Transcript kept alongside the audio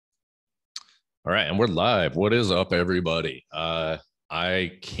All right, and we're live. What is up, everybody?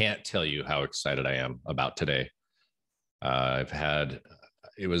 I can't tell you how excited I am about today.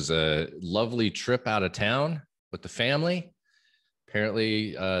 It was a lovely trip out of town with the family.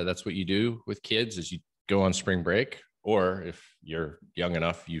 Apparently, that's what you do with kids is you go on spring break, or if you're young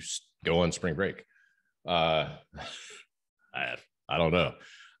enough, you go on spring break. Uh, I, I don't know.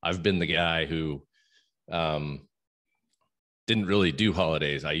 I've been the guy who um, didn't really do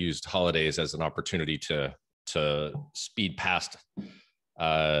holidays. I used holidays as an opportunity to speed past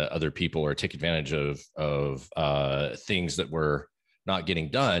other people or take advantage of things that were not getting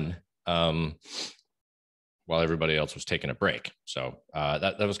done while everybody else was taking a break. So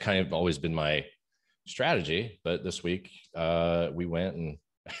that was kind of always been my strategy. But this week we went and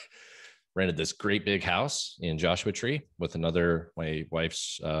rented this great big house in Joshua Tree with my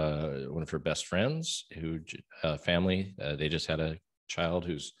wife's one of her best friends who family. They just had a child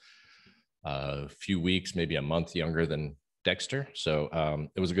who's a few weeks, maybe a month younger than Dexter. So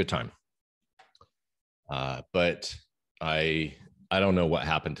it was a good time. But I don't know what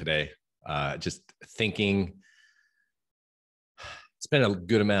happened today. Just thinking, spent a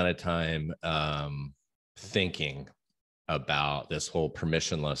good amount of time thinking about this whole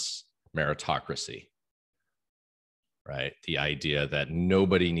permissionless meritocracy, right? The idea that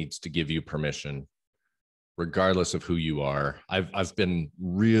nobody needs to give you permission, regardless of who you are. I've been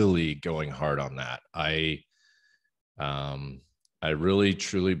really going hard on that. I really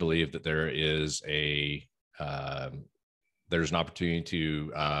truly believe that there's an opportunity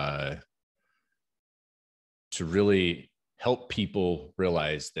to really help people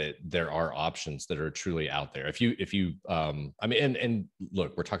realize that there are options that are truly out there. If you I mean, and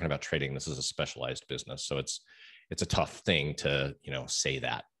look, we're talking about trading. This is a specialized business, so it's a tough thing to say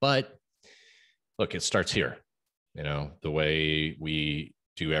that. But look, it starts here. The way we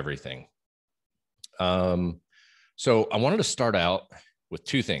do everything. So I wanted to start out with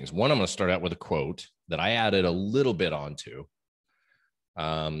two things. One, I'm going to start out with a quote that I added a little bit onto.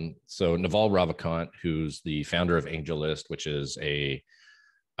 So Naval Ravikant, who's the founder of AngelList, which is a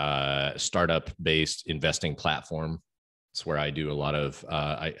startup-based investing platform. It's where I do a lot of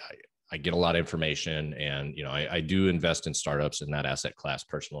I get a lot of information, and I do invest in startups in that asset class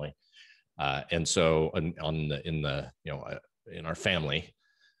personally. And so in our family,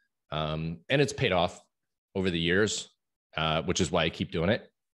 and it's paid off over the years, which is why I keep doing it.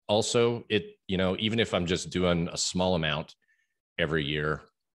 Also, even if I'm just doing a small amount every year,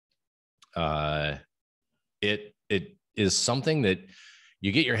 it is something that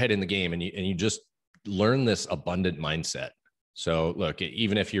you get your head in the game, and you just learn this abundant mindset. So look,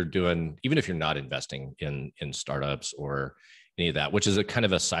 even if you're not investing in startups or any of that, which is a kind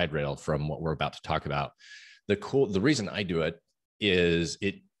of a side rail from what we're about to talk about, the reason I do it is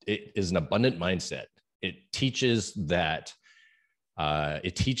it is an abundant mindset. It teaches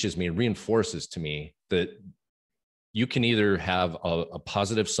me, reinforces to me that you can either have a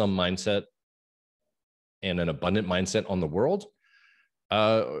positive sum mindset and an abundant mindset on the world,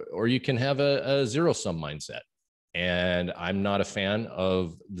 or you can have a zero sum mindset. And I'm not a fan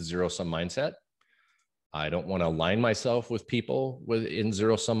of the zero sum mindset. I don't want to align myself with people in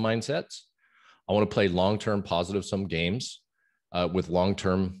zero sum mindsets. I want to play long-term positive sum games with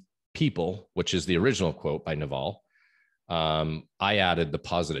long-term people, which is the original quote by Naval. I added the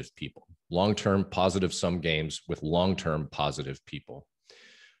positive people, long-term positive sum games with long-term positive people.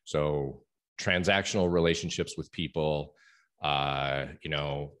 So transactional relationships with people. I'm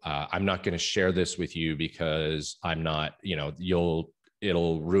not going to share this with you because I'm not,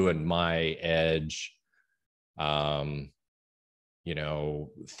 it'll ruin my edge.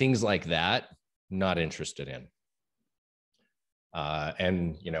 Things like that, not interested in.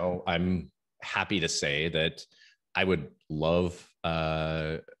 And I'm happy to say that I would love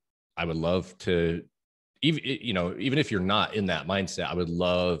to, even if you're not in that mindset, I would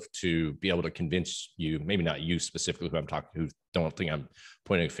love to be able to convince you, maybe not you specifically who I'm talking to, don't think I'm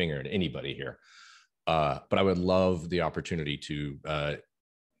pointing a finger at anybody here. But I would love the opportunity to,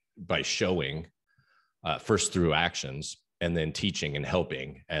 by showing first through actions and then teaching and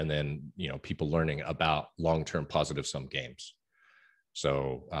helping, and then, people learning about long-term positive sum games.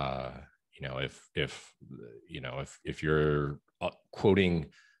 So, if you're quoting,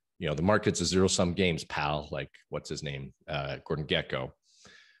 the market's a zero sum games, pal, like what's his name? Gordon Gekko.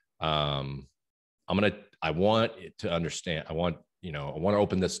 I want it to understand. I want to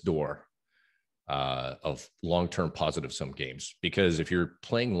open this door of long-term positive sum games, because if you're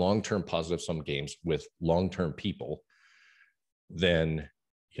playing long-term positive sum games with long-term people, then,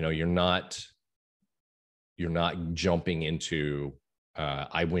 you're not jumping into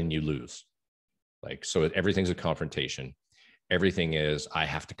I win, you lose. Like, so everything's a confrontation. Everything is, I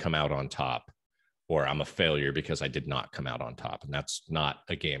have to come out on top, or I'm a failure because I did not come out on top. And that's not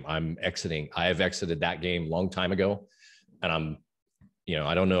a game I'm exiting. I have exited that game a long time ago. And I'm,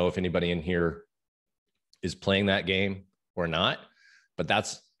 I don't know if anybody in here is playing that game or not, but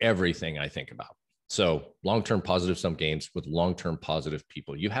that's everything I think about. So long-term positive sum games with long-term positive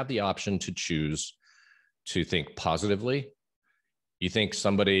people. You have the option to choose to think positively. You think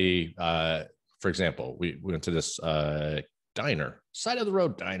somebody, for example, we went to this diner, side of the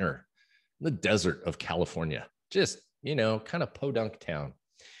road diner in the desert of California, just, kind of podunk town.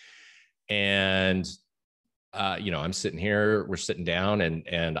 And, I'm sitting here, we're sitting down,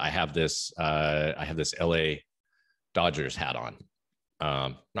 and I have this LA Dodgers hat on.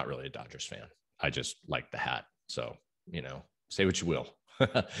 Not really a Dodgers fan. I just like the hat. So, say what you will.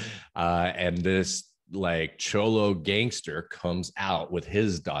 And this like cholo gangster comes out with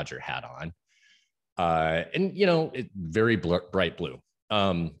his Dodger hat on. And, it very bright blue.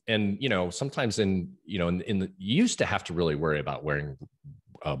 And, sometimes in you used to have to really worry about wearing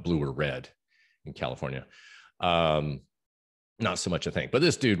blue or red in California. Not so much a thing, but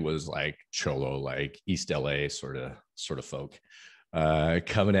this dude was like cholo, like East LA sort of folk,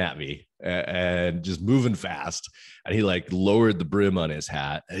 coming at me and just moving fast. And he like lowered the brim on his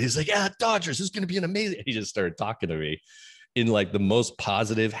hat. And he's like, yeah, Dodgers, this is going to be an amazing. He just started talking to me in like the most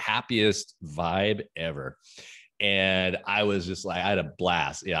positive, happiest vibe ever. And I was just like, I had a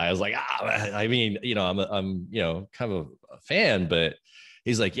blast. Yeah. I was like, I mean, I'm kind of a fan, but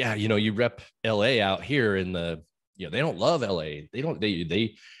he's like, yeah, you rep LA out here in the, they don't love LA.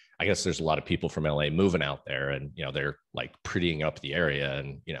 I guess there's a lot of people from LA moving out there, and, they're like prettying up the area.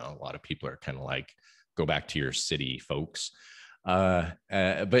 And, a lot of people are kind of like, go back to your city, folks. But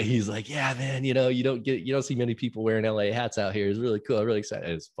he's like, yeah, man, you don't see many people wearing LA hats out here. It's really cool. I'm really excited.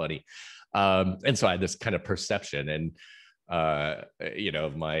 It's funny. And so I had this kind of perception, and,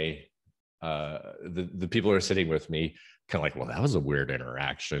 my, the people who are sitting with me kind of like, well, that was a weird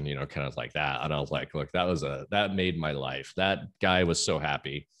interaction, kind of like that. And I was like, look, that made my life. That guy was so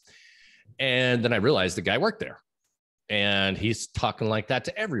happy. And then I realized the guy worked there, and he's talking like that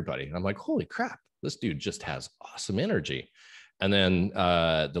to everybody. And I'm like, holy crap, this dude just has awesome energy. And then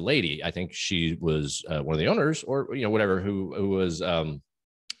the lady, I think she was one of the owners, or, whatever, who was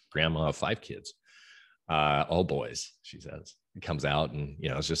grandma of 5 kids, all boys, she says. He comes out, and,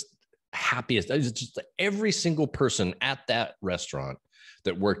 it's just happiest. It's just every single person at that restaurant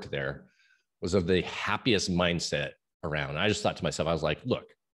that worked there was of the happiest mindset around. And I just thought to myself, I was like, look,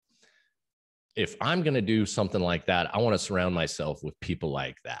 if I'm going to do something like that, I want to surround myself with people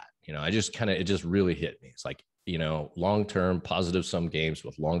like that. It just really hit me. It's like, long-term positive sum games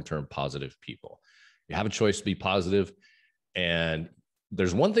with long-term positive people. You have a choice to be positive. And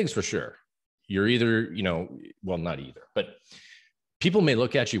there's one thing's for sure. You're either, well, not either, but people may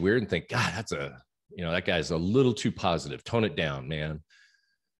look at you weird and think, God, that guy's a little too positive. Tone it down, man.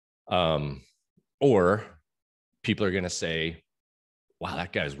 Or people are going to say, wow,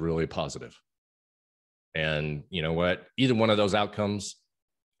 that guy's really positive. And you know what? Either one of those outcomes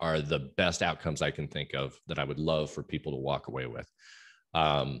are the best outcomes I can think of that I would love for people to walk away with.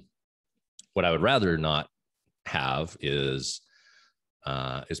 What I would rather not have is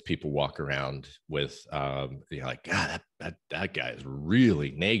people walk around with, like, God, that guy is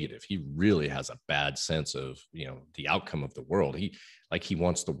really negative. He really has a bad sense of, the outcome of the world. He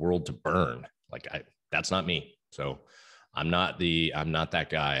wants the world to burn. That's not me. So I'm not that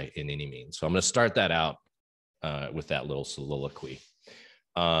guy in any means. So I'm going to start that out with that little soliloquy.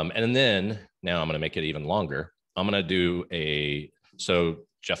 And then now I'm going to make it even longer. I'm going to do so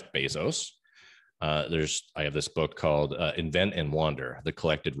Jeff Bezos, I have this book called Invent and Wander, the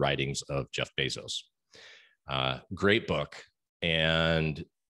collected writings of Jeff Bezos. Great book. And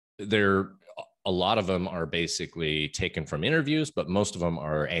a lot of them are basically taken from interviews, but most of them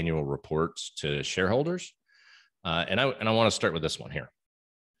are annual reports to shareholders. And I want to start with this one here.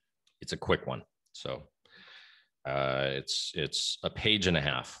 It's a quick one. So it's a page and a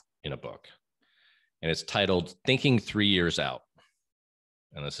half in a book, and it's titled Thinking 3 Years Out.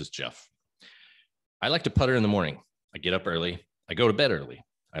 And this is Jeff. I like to putter in the morning. I get up early. I go to bed early.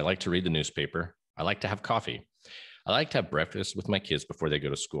 I like to read the newspaper. I like to have coffee. I like to have breakfast with my kids before they go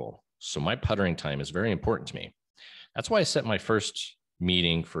to school. So my puttering time is very important to me. That's why I set my first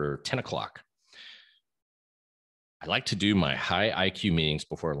meeting for 10 o'clock. I like to do my high IQ meetings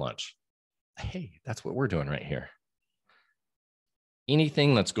before lunch. Hey, that's what we're doing right here.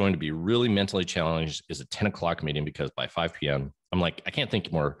 Anything that's going to be really mentally challenged is a 10 o'clock meeting, because by 5 p.m., I'm like, I can't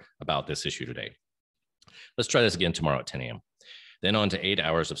think more about this issue today. Let's try this again tomorrow at 10 a.m. Then on to 8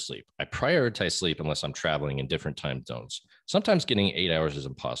 hours of sleep. I prioritize sleep unless I'm traveling in different time zones. Sometimes getting 8 hours is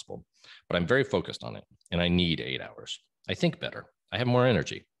impossible, but I'm very focused on it, and I need 8 hours. I think better. I have more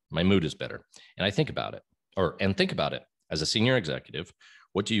energy. My mood is better, and I think about it. Think about it. As a senior executive,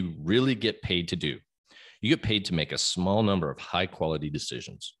 what do you really get paid to do? You get paid to make a small number of high-quality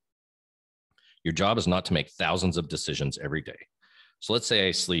decisions. Your job is not to make thousands of decisions every day. So let's say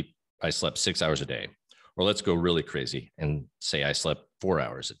I slept 6 hours a day, or let's go really crazy and say I slept 4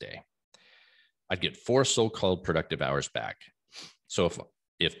 hours a day. I'd get 4 so-called productive hours back. So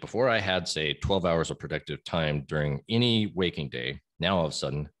if before I had, say, 12 hours of productive time during any waking day, now all of a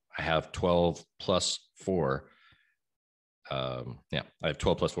sudden I have 12 plus 4. I have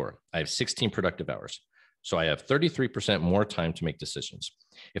 12 plus 4. I have 16 productive hours. So I have 33% more time to make decisions.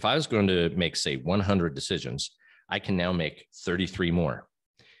 If I was going to make, say, 100 decisions, I can now make 33 more.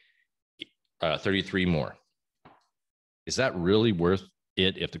 33 more. Is that really worth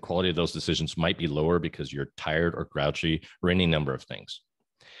it if the quality of those decisions might be lower because you're tired or grouchy or any number of things?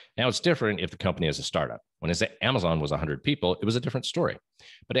 Now, it's different if the company is a startup. When Amazon was 100 people, it was a different story.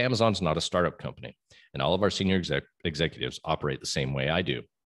 But Amazon's not a startup company. And all of our senior executives operate the same way I do.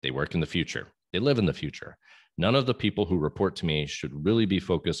 They work in the future. They live in the future. None of the people who report to me should really be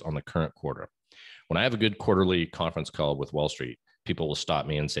focused on the current quarter. When I have a good quarterly conference call with Wall Street, people will stop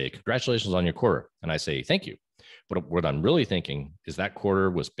me and say, "Congratulations on your quarter." And I say, "Thank you." But what I'm really thinking is that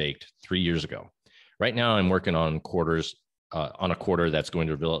quarter was baked 3 years ago. Right now, I'm working on a quarter that's going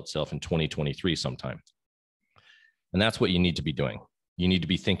to reveal itself in 2023 sometime. And that's what you need to be doing. You need to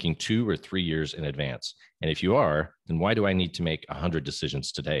be thinking 2 or 3 years in advance. And if you are, then why do I need to make 100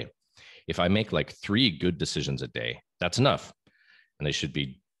 decisions today? If I make like 3 good decisions a day, that's enough. And they should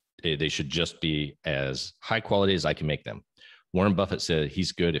just be as high quality as I can make them. Warren Buffett said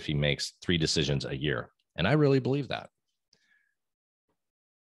he's good if he makes 3 decisions a year. And I really believe that.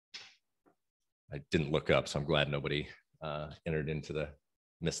 I didn't look up, so I'm glad nobody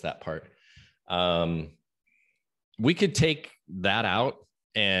missed that part. We could take that out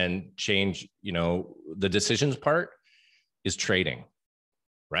and change, the decisions part is trading,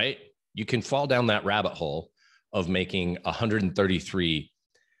 right? You can fall down that rabbit hole of making 133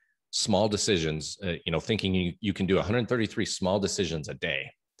 small decisions, thinking you can do 133 small decisions a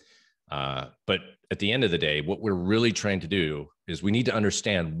day. But at the end of the day, what we're really trying to do is we need to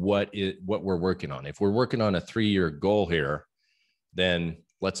understand what we're working on. If we're working on a 3-year goal here, then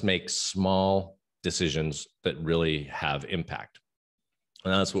let's make small decisions that really have impact.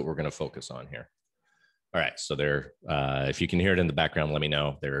 And that's what we're going to focus on here. All right. So if you can hear it in the background, let me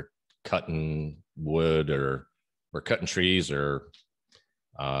know. They're cutting wood or cutting trees or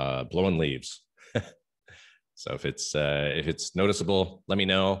blowing leaves. So if it's noticeable, let me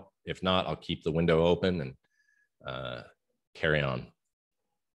know. If not, I'll keep the window open and carry on.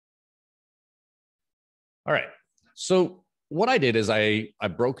 All right. So what I did is I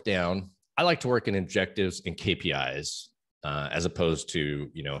broke down. I like to work in objectives and KPIs as opposed to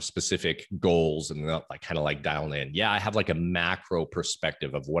specific goals and not kind of dialing in. Yeah, I have like a macro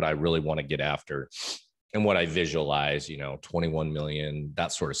perspective of what I really want to get after and what I visualize. 21 million,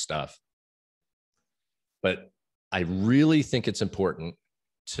 that sort of stuff. But I really think it's important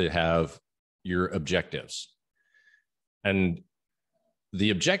to have your objectives. And the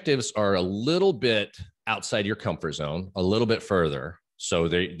objectives are a little bit outside your comfort zone, a little bit further. So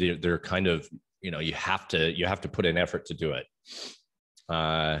they're kind of, you have to put in effort to do it.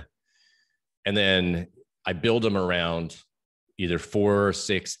 And then I build them around either 4,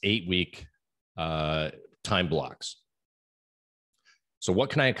 6, 8 week time blocks. So what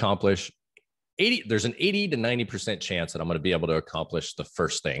can I accomplish? There's an 80 to 90% chance that I'm going to be able to accomplish the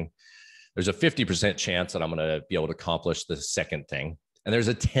first thing. There's a 50% chance that I'm going to be able to accomplish the second thing. And there's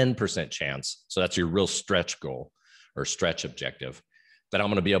a 10% chance. So that's your real stretch goal or stretch objective, that I'm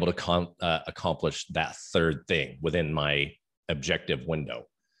going to be able to accomplish that third thing within my objective window.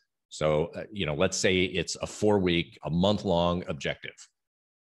 So, let's say it's a month-long objective.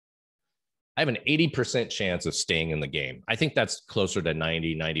 I have an 80% chance of staying in the game. I think that's closer to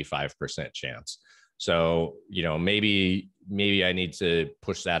 90, 95% chance. So, maybe I need to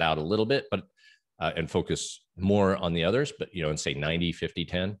push that out a little bit, but and focus more on the others, but, and say 90, 50,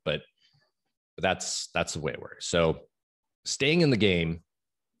 10, but that's the way it works. So staying in the game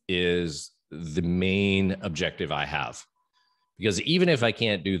is the main objective I have, because even if I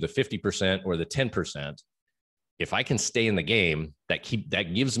can't do the 50% or the 10%, if I can stay in the game, that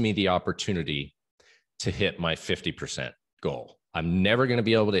gives me the opportunity to hit my 50% goal. I'm never going to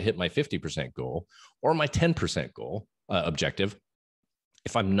be able to hit my 50% goal or my 10% goal objective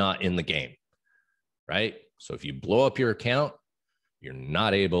if I'm not in the game, right? So if you blow up your account, you're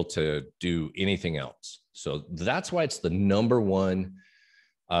not able to do anything else. So that's why it's the number one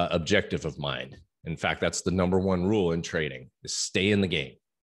objective of mine. In fact, that's the number one rule in trading, is stay in the game.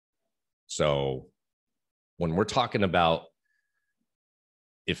 So when we're talking about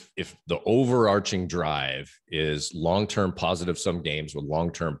if the overarching drive is long-term positive sum games with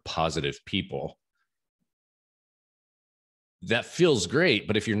long-term positive people, that feels great.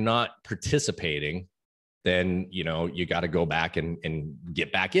 But if you're not participating, then, you know, you got to go back and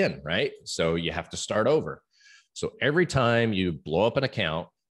get back in, right? So you have to start over. So every time you blow up an account,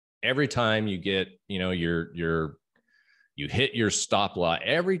 every time you get, you know, you hit your stop loss,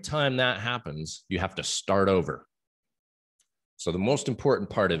 every time that happens, you have to start over. So the most important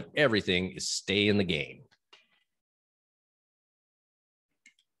part of everything is stay in the game.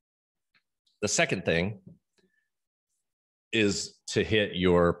 The second thing is to hit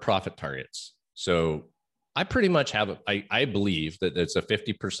your profit targets. So I pretty much have, I believe that it's a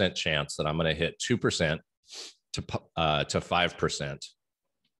 50% chance that I'm going to hit 2% to 5%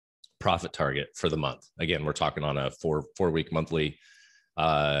 profit target for the month. Again, we're talking on a four-week monthly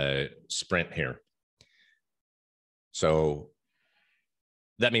sprint here. So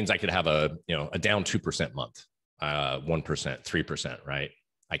that means I could have a down 2% month, 1%, 3%, right?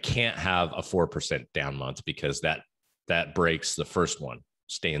 I can't have a 4% down month because that breaks the first one.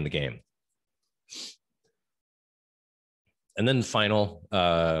 Stay in the game. And then the final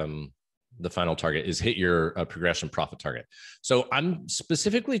target is hit your progression profit target. So I'm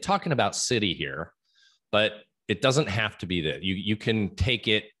specifically talking about city here, but it doesn't have to be that. You can take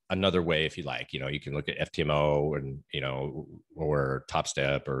it another way if you like. You know, you can look at FTMO and, you know, or Top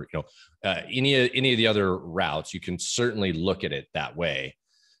Step, or, you know, any of the other routes. You can certainly look at it that way.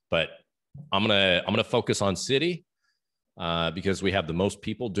 But I'm gonna focus on city because we have the most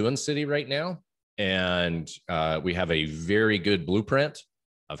people doing city right now. And we have a very good blueprint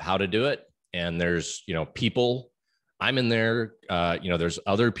of how to do it. And there's, you know, people, I'm in there, you know, there's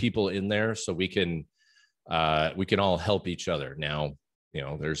other people in there, so we can all help each other. Now, you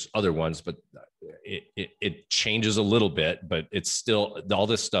know, there's other ones, but it changes a little bit, but it's still, all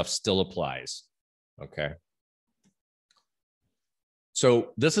this stuff still applies. Okay.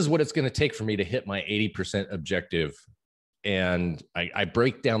 So this is what it's going to take for me to hit my 80% objective. And I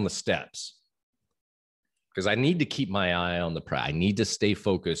break down the steps, because I need to keep my eye on the prize. I need to stay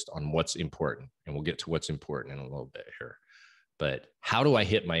focused on what's important. And we'll get to what's important in a little bit here. But how do I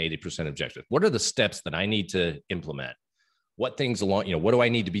hit my 80% objective? What are the steps that I need to implement? What things along, you know, what do I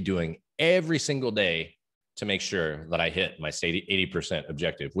need to be doing every single day to make sure that I hit my 80%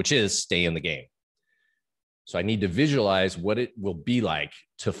 objective, which is stay in the game? So I need to visualize what it will be like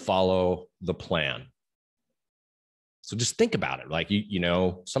to follow the plan. So just think about it. Like, you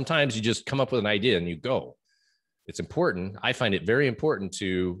know, sometimes you just come up with an idea and you go. It's important. I find it very important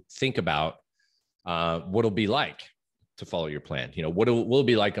to think about what it'll be like to follow your plan. You know, what will it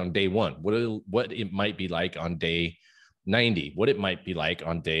be like on day one? What it might be like on day 90, what it might be like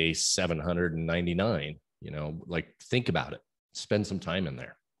on day 799. You know, like, think about it. Spend some time in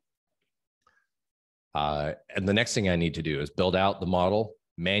there. And the next thing I need to do is build out the model,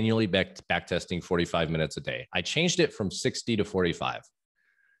 manually back testing 45 minutes a day. I changed it from 60 to 45.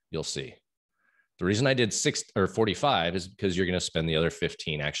 You'll see. The reason I did 6 or 45 is because you're going to spend the other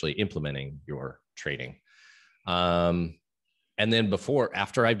 15 actually implementing your trading. And then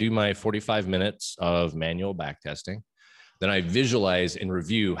after I do my 45 minutes of manual back testing, then I visualize and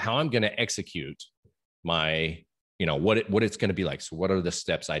review how I'm going to execute my, you know, what it's going to be like. So what are the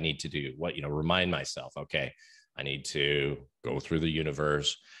steps I need to do? What, you know, remind myself, okay, I need to go through the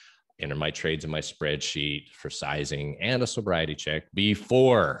universe, enter my trades in my spreadsheet for sizing and a sobriety check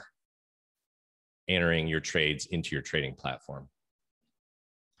before entering your trades into your trading platform.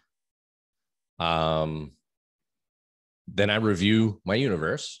 Then I review my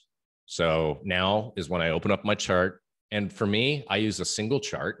universe. So now is when I open up my chart. And for me, I use a single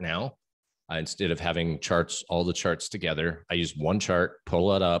chart now. Instead of having charts, all the charts together, I use one chart,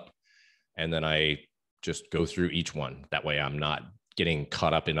 pull it up, and then I just go through each one. That way I'm not getting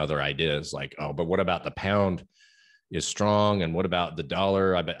caught up in other ideas like, oh, but what about the pound is strong? And what about the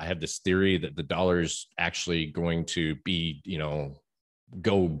dollar? I have this theory that the dollar is actually going to be, you know,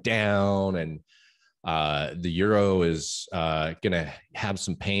 go down, and the euro is going to have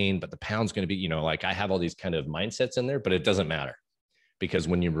some pain, but the pound's going to be, you know, like, I have all these kind of mindsets in there, but it doesn't matter, because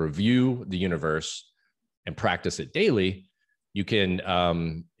when you review the universe and practice it daily, you can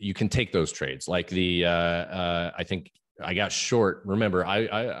take those trades. Like I think I got short. Remember,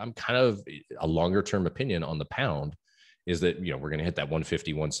 I'm kind of a longer term opinion on the pound is that, you know, we're going to hit that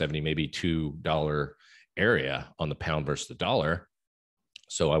 150, 170, maybe $2 area on the pound versus the dollar.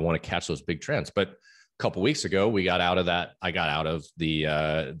 So I want to catch those big trends. But a couple of weeks ago, we got out of that. I got out of the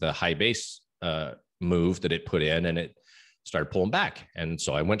high base move that it put in, and it started pulling back. And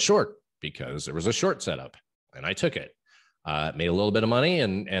so I went short because there was a short setup, and I took it. Made a little bit of money,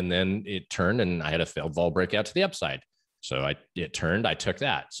 and then it turned, and I had a failed vol breakout to the upside. So it turned, I took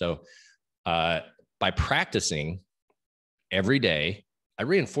that. So by practicing every day, I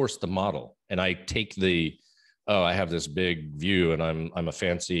reinforce the model, and I take I have this big view, and I'm a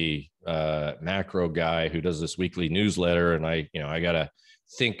fancy macro guy who does this weekly newsletter, and I got to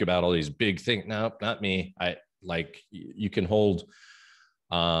think about all these big things. No, not me. You can hold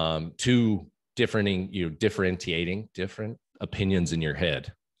two differentiating different opinions in your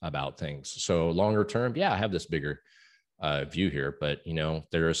head about things. So longer term, I have this bigger view here, but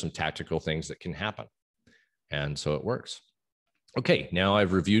there are some tactical things that can happen, and so it works. Okay, now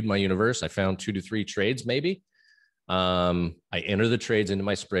I've reviewed my universe. I found 2 to 3 trades maybe. I enter the trades into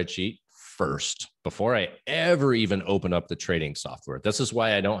my spreadsheet first before I ever even open up the trading software. This is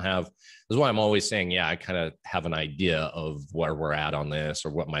why I'm always saying, I kind of have an idea of where we're at on this,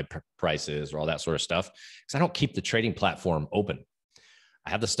 or what my price is, or all that sort of stuff, because I don't keep the trading platform open. I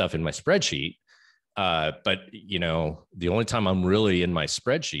have the stuff in my spreadsheet. But the only time I'm really in my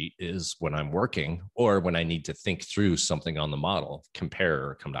spreadsheet is when I'm working, or when I need to think through something on the model, compare,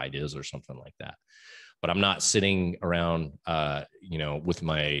 or come to ideas or something like that. But I'm not sitting around, with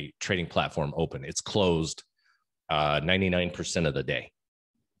my trading platform open. It's closed 99% of the day.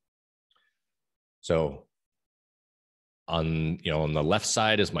 So on the left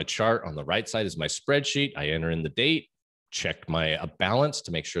side is my chart. On the right side is my spreadsheet. I enter in the date, check my balance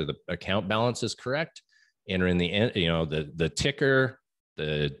to make sure the account balance is correct. Enter in the ticker,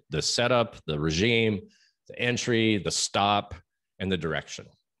 the setup, the regime, the entry, the stop, and the direction.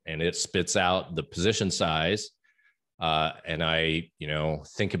 And it spits out the position size. And I,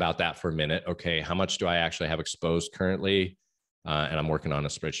 think about that for a minute. Okay, how much do I actually have exposed currently? And I'm working on a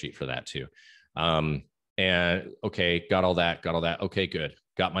spreadsheet for that too. And okay, got all that. Okay, good.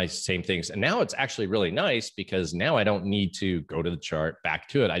 Got my same things. And now it's actually really nice, because now I don't need to go to the chart, back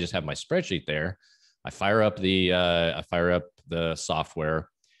to it. I just have my spreadsheet there. I fire up the software.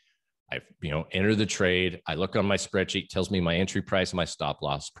 I enter the trade. I look on my spreadsheet, tells me my entry price and my stop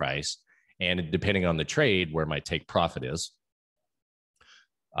loss price, and depending on the trade, where my take profit is.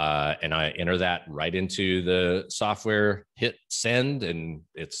 And I enter that right into the software, hit send, and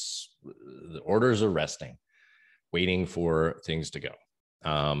the orders are resting, waiting for things to go.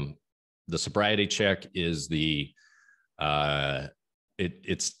 The sobriety check is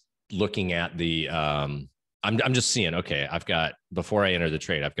it's looking at the I'm just seeing, okay, I've got, before I enter the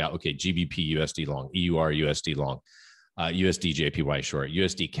trade, I've got, okay, GBP USD long, EUR USD long, USD JPY short,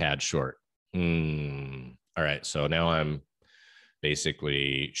 USD CAD short. All right, so now I'm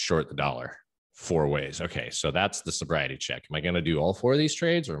basically short the dollar 4 ways. Okay, so that's the sobriety check. Am I going to do all 4 of these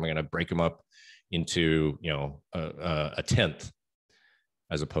trades, or am I going to break them up into a tenth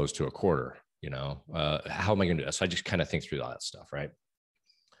as opposed to a quarter? How am I going to do that? So I just kind of think through all that stuff, right?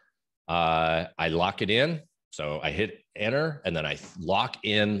 I lock it in. So I hit enter, and then I lock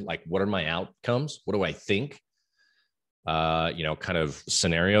in, like, what are my outcomes? What do I think? Kind of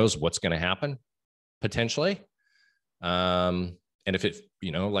scenarios, what's going to happen potentially. And if it,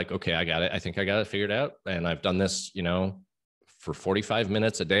 okay, I got it. I think I got it figured out. And I've done this, for 45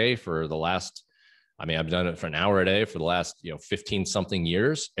 minutes a day for the last, I've done it for an hour a day for the last, 15 something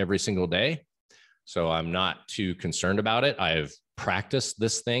years, every single day. So I'm not too concerned about it. I've practiced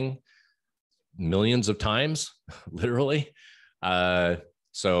this thing millions of times, literally.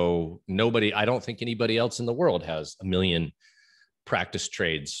 So I don't think anybody else in the world has a million practice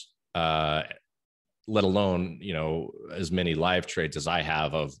trades, let alone, as many live trades as I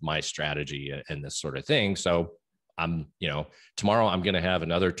have of my strategy and this sort of thing. So I'm, tomorrow I'm going to have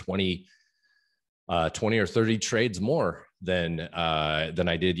another 20 or 30 trades more than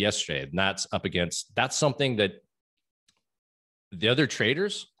I did yesterday. And that's something that the other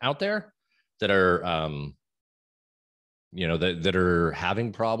traders out there that are, that are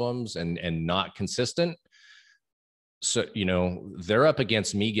having problems and not consistent. So, they're up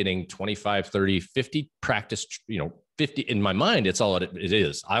against me getting 25, 30, 50 practice, 50 in my mind. It's all it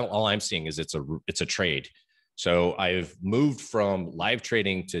is. All I'm seeing is it's a trade. So I've moved from live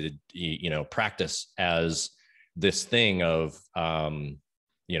trading to, practice as this thing of,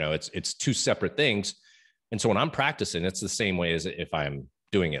 it's 2 separate things. And so when I'm practicing, it's the same way as if I'm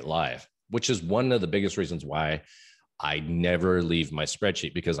doing it live, which is one of the biggest reasons why I never leave my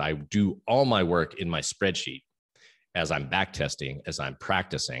spreadsheet, because I do all my work in my spreadsheet as I'm back testing, as I'm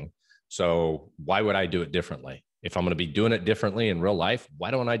practicing. So why would I do it differently? If I'm going to be doing it differently in real life,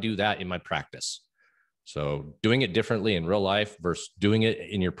 why don't I do that in my practice? So doing it differently in real life versus doing it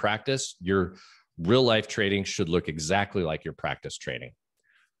in your practice, your real life trading should look exactly like your practice trading.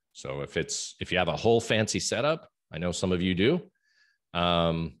 So if you have a whole fancy setup, I know some of you do,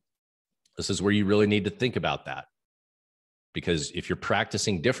 this is where you really need to think about that. Because if you're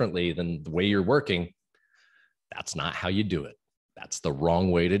practicing differently than the way you're working, that's not how you do it. That's the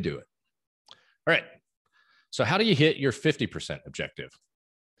wrong way to do it. All right. So how do you hit your 50% objective?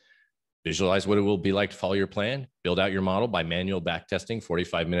 Visualize what it will be like to follow your plan. Build out your model by manual backtesting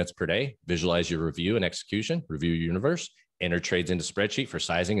 45 minutes per day. Visualize your review and execution. Review your universe. Enter trades into spreadsheet for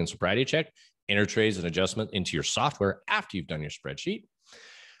sizing and sobriety check. Enter trades and adjustment into your software after you've done your spreadsheet.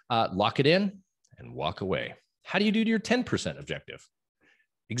 Lock it in and walk away. How do you do your 10% objective?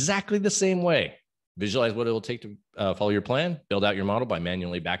 Exactly the same way. Visualize what it will take to follow your plan. Build out your model by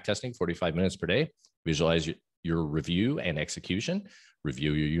manually backtesting 45 minutes per day. Visualize your review and execution.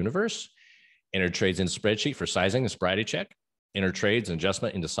 Review your universe. Enter trades into spreadsheet for sizing and sobriety check. Enter trades and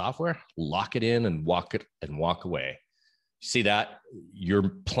adjustment into software. Lock it in and walk away. See that? Your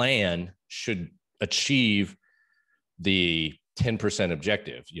plan should achieve the 10%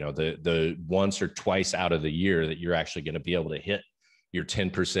 objective, the once or twice out of the year that you're actually going to be able to hit your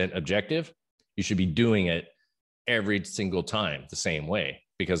 10% objective. You should be doing it every single time the same way,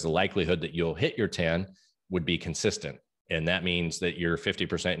 because the likelihood that you'll hit your 10 would be consistent. And that means that your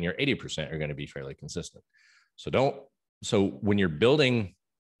 50% and your 80% are going to be fairly consistent. So when you're building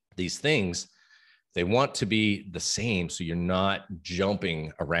these things, they want to be the same. So you're not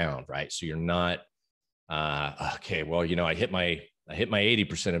jumping around, right? So you're not, okay, well, I hit my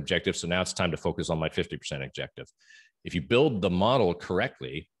 80% objective. So now it's time to focus on my 50% objective. If you build the model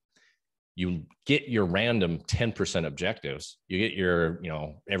correctly, you get your random 10% objectives. You get your,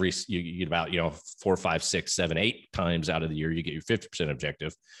 you get about, 4, 5, 6, 7, 8 times out of the year, you get your 50%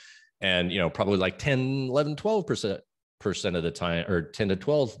 objective. And, probably like 10, 11, 12% of the time, or 10 to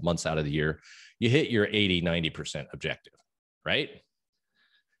 12 months out of the year, you hit your 80, 90% objective, right?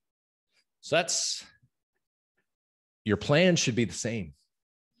 So your plan should be the same.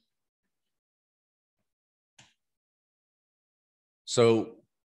 So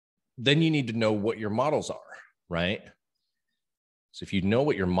then you need to know what your models are, right? So if you know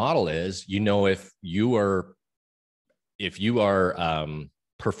what your model is, if you are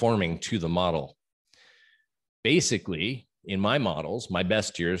performing to the model. Basically, in my models, my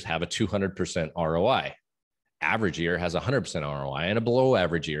best years have a 200% ROI. Average year has 100% ROI, and a below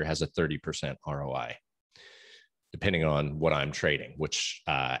average year has a 30% ROI, depending on what I'm trading, which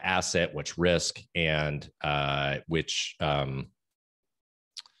asset, which risk, and which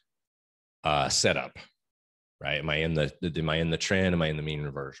setup, right? Am I in the trend? Am I in the mean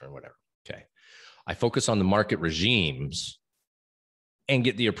reversion or whatever? Okay. I focus on the market regimes and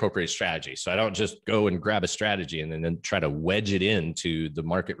get the appropriate strategy. So I don't just go and grab a strategy and then try to wedge it into the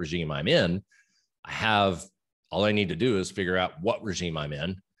market regime I'm in. All I need to do is figure out what regime I'm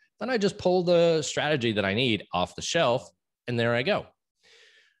in. Then I just pull the strategy that I need off the shelf, and there I go.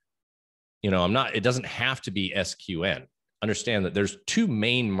 It doesn't have to be SQN. Understand that there's two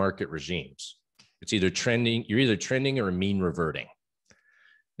main market regimes. It's either trending, you're either trending or mean reverting.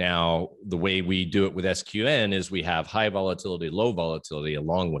 Now, the way we do it with SQN is we have high volatility, low volatility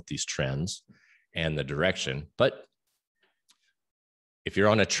along with these trends and the direction. But if you're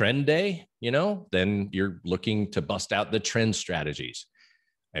on a trend day, then you're looking to bust out the trend strategies.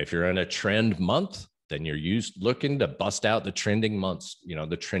 If you're in a trend month, then you're looking to bust out the trending months,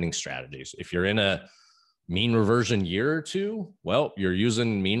 the trending strategies. If you're in a mean reversion year or two, well, you're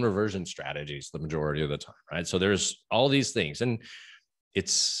using mean reversion strategies the majority of the time, right? So there's all these things. And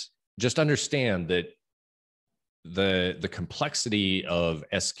it's just understand that the complexity of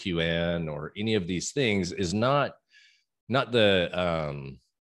SQN or any of these things is not that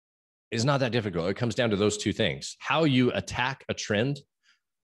difficult. It comes down to those two things. How you attack a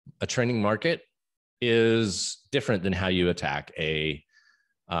trending market is different than how you attack a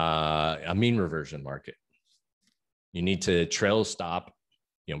mean reversion market. You need to trail stop,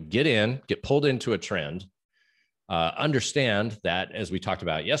 get pulled into a trend. Understand that, as we talked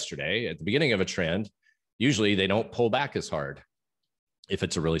about yesterday, at the beginning of a trend, usually they don't pull back as hard if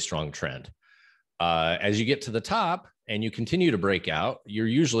it's a really strong trend. As you get to the top and you continue to break out, you're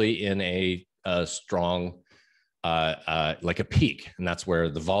usually in a strong, like a peak, and that's where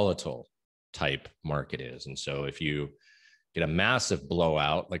the volatile type market is. And so if you get a massive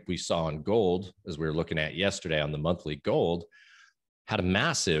blowout, like we saw in gold, as we were looking at yesterday on the monthly gold, had a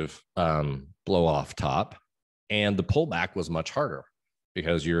massive blow off top, and the pullback was much harder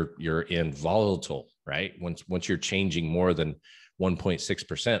because you're in volatile right? Once you're changing more than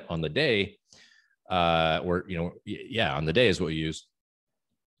 1.6% on the day, or, yeah, on the day is what we use,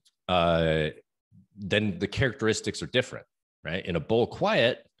 then the characteristics are different, right? In a bull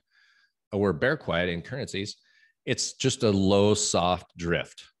quiet or bear quiet in currencies, it's just a low, soft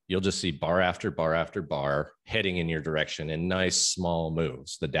drift. You'll just see bar after bar after bar heading in your direction in nice small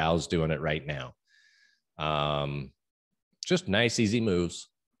moves. The Dow's doing it right now. Just nice, easy moves.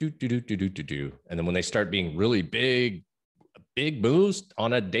 And then when they start being really big moves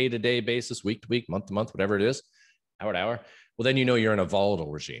on a day-to-day basis, week to week, month to month, whatever it is, hour to hour, well, then you're in a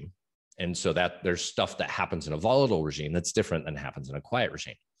volatile regime. And so that there's stuff that happens in a volatile regime that's different than happens in a quiet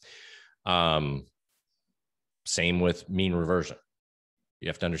regime. Same with mean reversion. You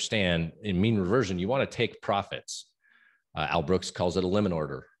have to understand, in mean reversion, you want to take profits. Al Brooks calls it a lemon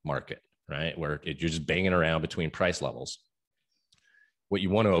order market, right? Where you're just banging around between price levels. What you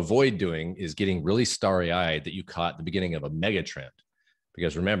want to avoid doing is getting really starry-eyed that you caught the beginning of a mega trend.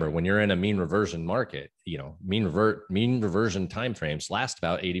 Because remember, when you're in a mean reversion market, mean reversion timeframes last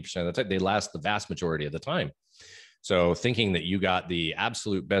about 80% of the time. They last the vast majority of the time. So thinking that you got the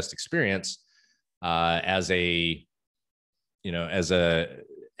absolute best experience at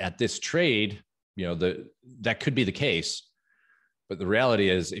this trade, that could be the case. But the reality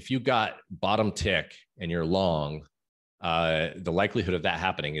is, if you got bottom tick and you're long, the likelihood of that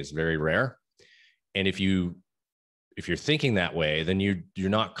happening is very rare. And if you're thinking that way, then you're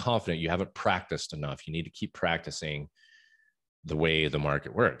not confident. You haven't practiced enough. You need to keep practicing the way the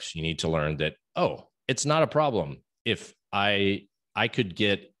market works. You need to learn that, it's not a problem. If I could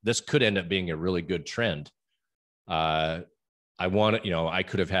get, this could end up being a really good trend. I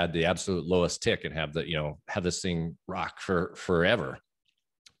could have had the absolute lowest tick and have have this thing rock for forever.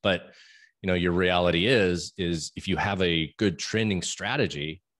 But, your reality is if you have a good trending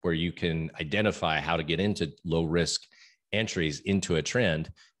strategy where you can identify how to get into low risk entries into a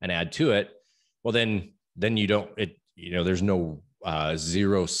trend and add to it, well, then there's no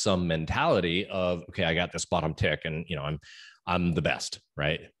zero sum mentality of, okay, I got this bottom tick and, I'm the best,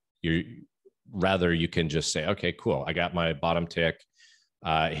 right? Rather you can just say, okay, cool. I got my bottom tick,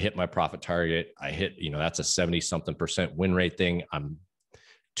 hit my profit target. I hit, that's a 70-something% win rate thing. I'm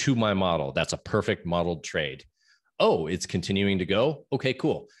to my model. That's a perfect modeled trade. Oh, it's continuing to go. Okay,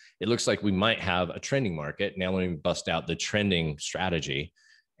 cool. It looks like we might have a trending market. Now let me bust out the trending strategy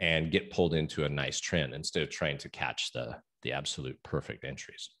and get pulled into a nice trend instead of trying to catch the absolute perfect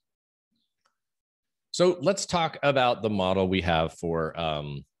entries. So let's talk about the model we have for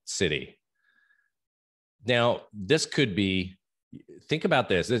Citi. Now, this could be, think about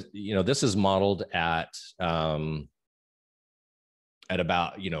this. This is modeled at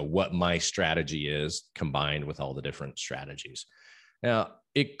about, what my strategy is combined with all the different strategies. Now,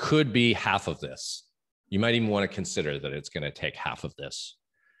 it could be half of this. You might even want to consider that it's going to take half of this.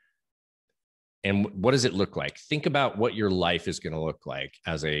 And what does it look like? Think about what your life is going to look like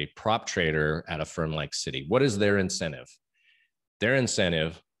as a prop trader at a firm like Citi. What is their incentive? They're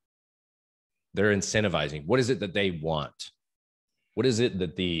incentivizing. What is it that they want? What is it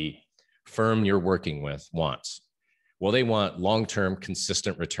that the firm you're working with wants? Well, they want long-term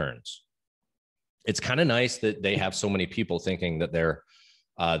consistent returns. It's kind of nice that they have so many people thinking that they're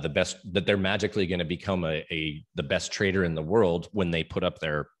the best, that they're magically going to become the best trader in the world when they put up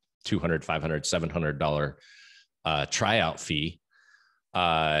their $200, $500, $700 tryout fee.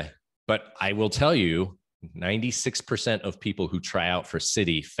 But I will tell you, 96% of people who try out for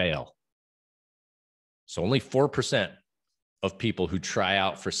Citi fail. So only 4% of people who try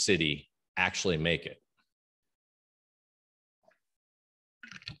out for Citi actually make it.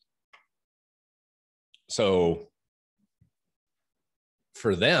 So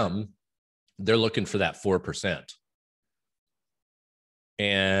for them, they're looking for that 4%.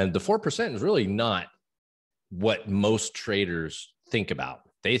 And the 4% is really not what most traders think about.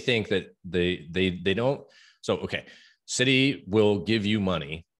 They think that they don't. So, okay, Citi will give you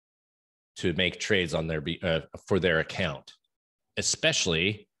money to make trades on their for their account,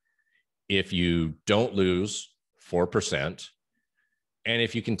 especially if you don't lose 4%. And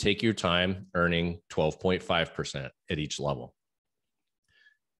if you can take your time earning 12.5% at each level.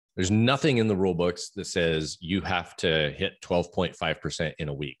 There's nothing in the rule books that says you have to hit 12.5% in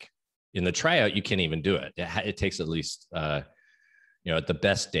a week. In the tryout, you can't even do it. It takes at least, at the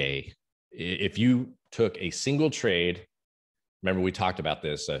best day. If you took a single trade, remember we talked about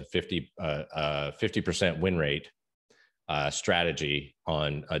this, 50% win rate strategy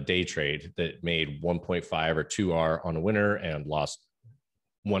on a day trade that made 1.5 or 2R on a winner and lost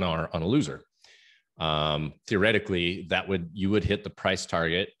 1R on a loser. Theoretically, you would hit the price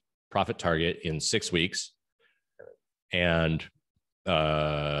target profit target in 6 weeks, and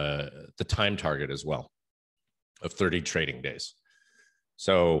the time target as well of 30 trading days.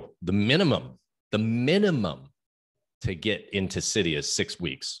 So the minimum to get into City is 6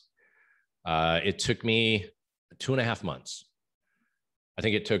 weeks. It took me 2.5 months. I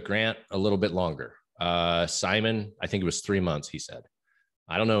think it took Grant a little bit longer. Simon, I think it was 3 months, he said.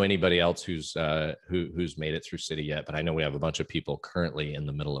 I don't know anybody else who's made it through City yet, but I know we have a bunch of people currently in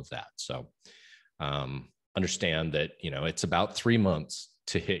the middle of that. So understand that, it's about 3 months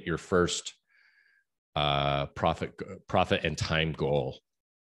to hit your first profit and time goal.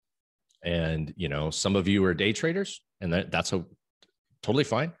 And, some of you are day traders, and that's totally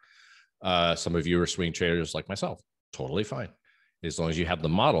fine. Some of you are swing traders like myself, totally fine. As long as you have the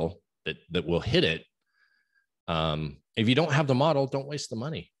model that will hit it. If you don't have the model, don't waste the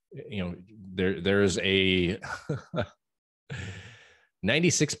money. There's a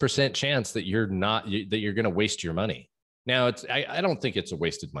 96% chance that you're going to waste your money. Now, I don't think it's a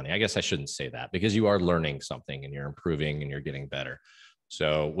wasted money. I guess I shouldn't say that, because you are learning something and you're improving and you're getting better.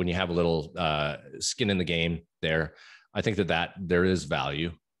 So when you have a little skin in the game there, I think that there is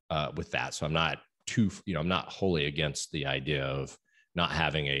value with that. So I'm not I'm not wholly against the idea of not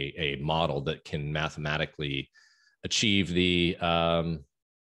having a model that can mathematically achieve the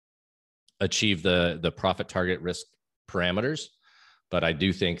profit target risk parameters. But I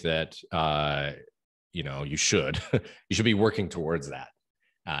do think that you should be working towards that.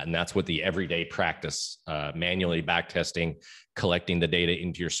 And that's what the everyday practice, manually backtesting, collecting the data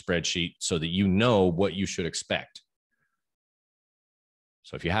into your spreadsheet so that you know what you should expect.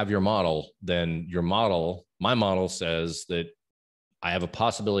 So if you have your model, then my model says that I have a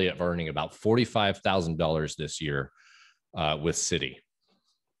possibility of earning about $45,000 this year with City.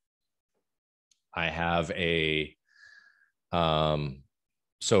 I have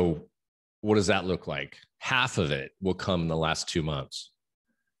so what does that look like? Half of it will come in the last 2 months.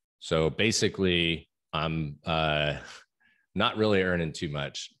 So basically, I'm not really earning too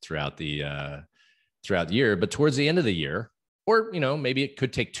much throughout the year, but towards the end of the year, or maybe it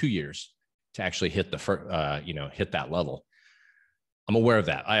could take 2 years to actually hit hit that level. I'm aware of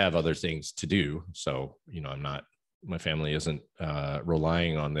that. I have other things to do, so my family isn't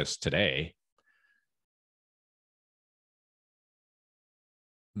relying on this today.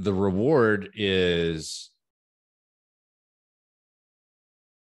 The reward is,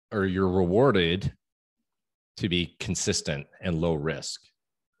 or you're rewarded to be consistent and low risk,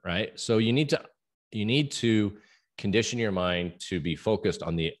 right? So you need to condition your mind to be focused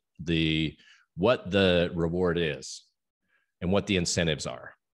on what the reward is and what the incentives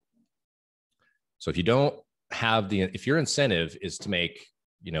are. So if you don't have if your incentive is to make,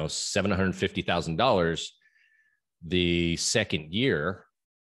 $750,000 the second year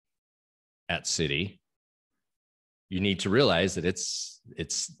at City, you need to realize that it's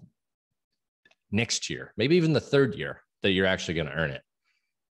next year, maybe even the third year, that you're actually going to earn it.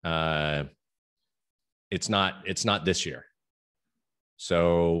 It's not this year.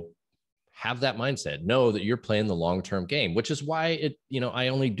 So have that mindset. Know that you're playing the long-term game, which is why I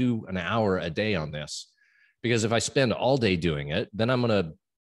only do an hour a day on this, because if I spend all day doing it, then I'm going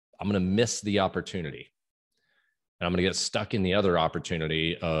to miss the opportunity. And I'm going to get stuck in the other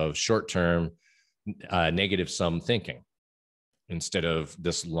opportunity of short-term negative sum thinking instead of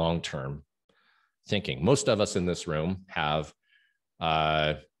this long-term thinking. Most of us in this room have,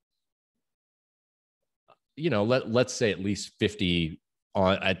 let's say at least 50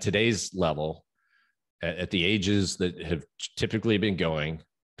 at today's level, at the ages that have typically been going,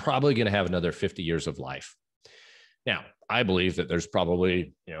 probably going to have another 50 years of life. Now, I believe that there's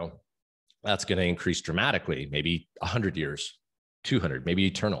probably, that's going to increase dramatically, maybe 100 years, 200, maybe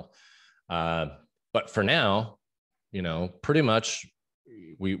eternal. But for now, pretty much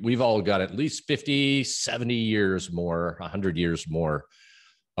we've all got at least 50, 70 years more, 100 years more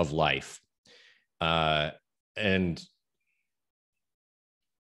of life. And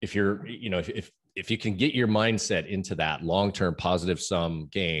if you're, if you can get your mindset into that long-term positive sum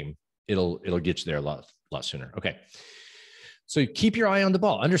game, it'll get you there a lot sooner. Okay. So keep your eye on the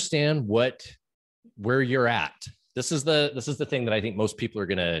ball. Understand where you're at. This is the thing that I think most people are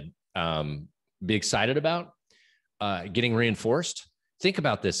going to be excited about, getting reinforced. Think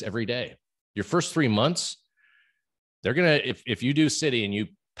about this every day. Your first 3 months, they're going to, if you do City and you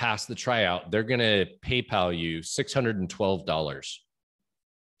pass the tryout, they're going to PayPal you $612.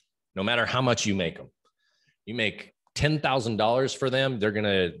 No matter how much you make them. You make $10,000 for them, they're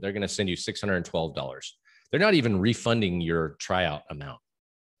going to send you $612. They're not even refunding your tryout amount.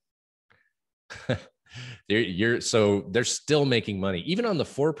 So they're still making money. Even on the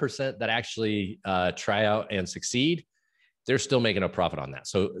 4% that actually try out and succeed, they're still making a profit on that.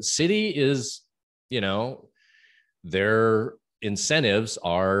 So Citi is, their incentives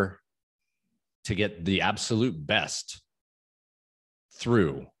are to get the absolute best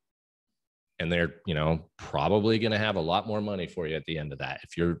through. And they're, probably going to have a lot more money for you at the end of that.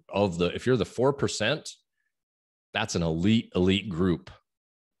 If you're the 4%, that's an elite group.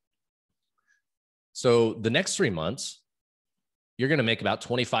 So the next 3 months, you're going to make about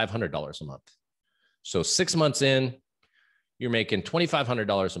 $2,500 a month. So 6 months in, you're making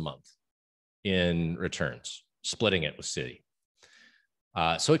 $2,500 a month in returns, splitting it with Citi.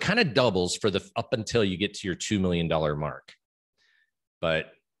 So it kind of doubles for up until you get to your $2 million mark.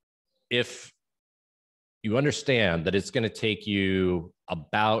 But if you understand that it's going to take you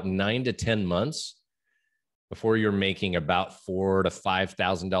about 9 to 10 months before you're making about $4,000 to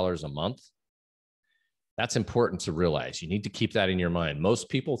 $5,000 a month, that's important to realize. You need to keep that in your mind. Most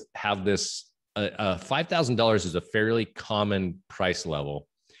people have this. $5,000 is a fairly common price level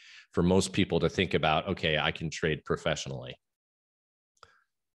for most people to think about. Okay, I can trade professionally.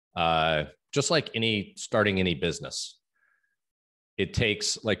 Just like starting any business, it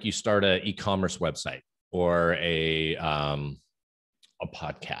takes, like, you start an e-commerce website or a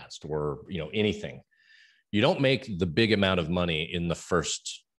podcast or anything. You don't make the big amount of money in the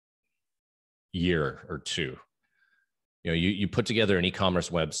first year or two. You put together an e-commerce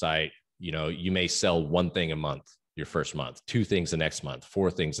website. You may sell one thing a month your first month, 2 things the next month,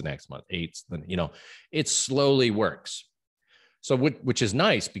 4 things the next month, 8, it slowly works. So which is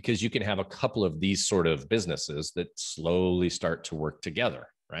nice, because you can have a couple of these sort of businesses that slowly start to work together,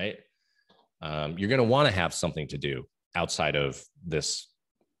 right? You're going to want to have something to do outside of this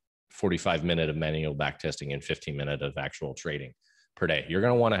 45-minute of manual backtesting and 15-minute of actual trading per day. You're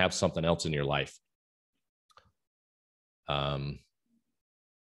going to want to have something else in your life.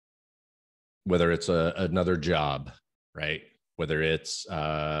 Whether it's another job, right? Whether it's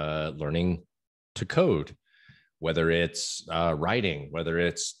learning to code, whether it's writing, whether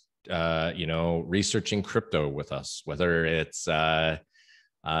it's researching crypto with us, whether it's hiking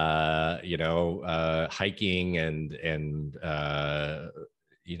and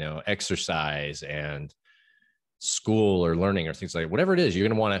exercise and school or learning or things like that. Whatever it is, you're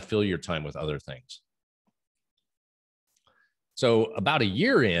going to want to fill your time with other things. So about a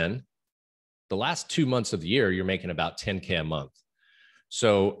year in, the last 2 months of the year, you're making about $10K a month.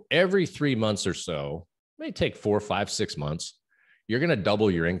 So every 3 months or so, it may take 4, 5, 6 months, you're going to double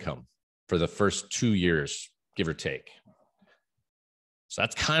your income for the first 2 years, give or take. So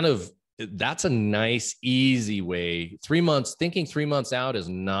that's a nice, easy way. 3 months, thinking 3 months out is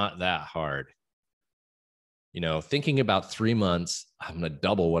not that hard. Thinking about 3 months, I'm going to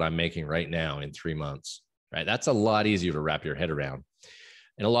double what I'm making right now in 3 months, right? That's a lot easier to wrap your head around.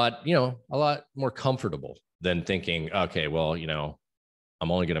 And a lot more comfortable than thinking, okay, well, I'm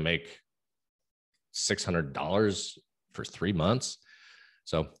only going to make $600 for 3 months.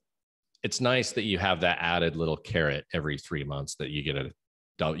 So it's nice that you have that added little carrot every 3 months that you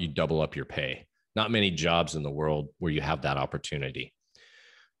double up your pay. Not many jobs in the world where you have that opportunity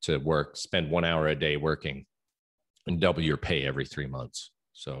to spend 1 hour a day working and double your pay every 3 months.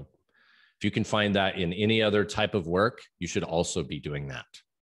 So if you can find that in any other type of work, you should also be doing that.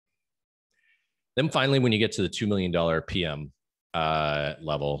 Then finally, when you get to the $2 million PM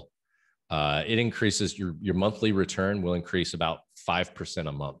level, it increases your monthly return will increase about 5%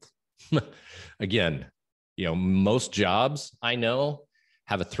 a month. Again, most jobs I know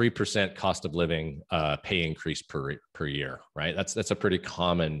have a 3% cost of living pay increase per year, right? That's a pretty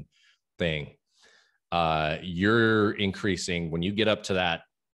common thing. You're increasing when you get up to that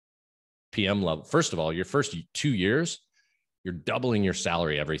PM level. First of all, your first 2 years, you're doubling your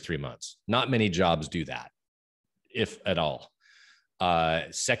salary every 3 months. Not many jobs do that, if at all.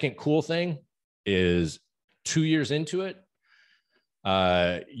 Second cool thing is 2 years into it,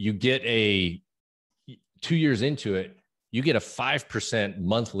 you get 2 years into it, you get a 5%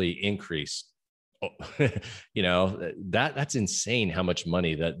 monthly increase. That's insane how much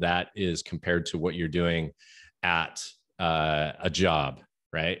money that is compared to what you're doing at a job,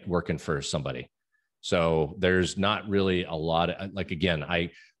 right? Working for somebody. So there's not really a lot of, again,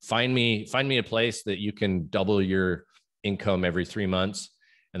 find me a place that you can double your income every 3 months.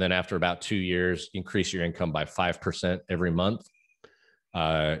 And then after about 2 years, increase your income by 5% every month.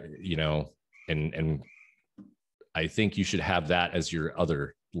 And I think you should have that as your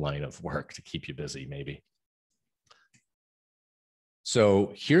other line of work to keep you busy, maybe.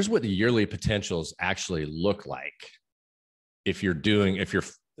 So here's what the yearly potentials actually look like.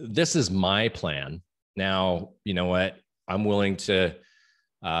 This is my plan. Now, you know what? I'm willing to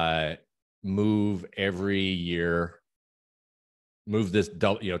move every year, move this,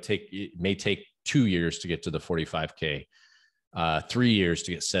 it may take 2 years to get to the 45K, 3 years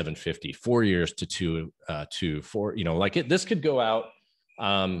to get 750, 4 years to 4, this could go out.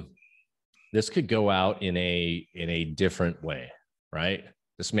 This could go out in a different way, right?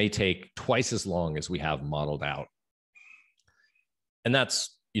 This may take twice as long as we have modeled out. And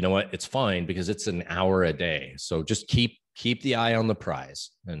that's, you know what, it's fine because it's an hour a day. So just keep the eye on the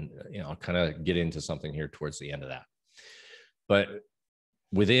prize. And, I'll kind of get into something here towards the end of that. But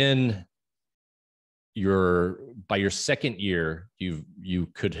within by your second year, you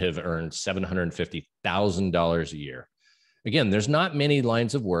could have earned $750,000 a year. Again, there's not many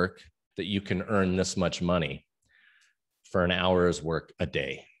lines of work that you can earn this much money for an hour's work a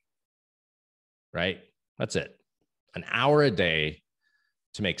day, right? That's it. An hour a day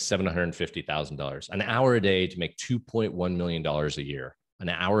to make $750,000, an hour a day to make $2.1 million a year, an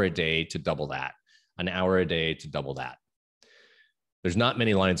hour a day to double that, an hour a day to double that. There's not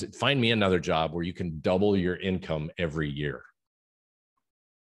many lines. Find me another job where you can double your income every year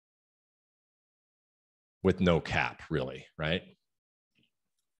with no cap, really, right?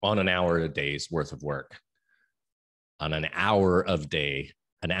 On an hour a day's worth of work, on an hour a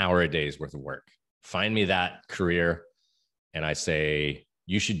day's worth of work. Find me that career, and I say,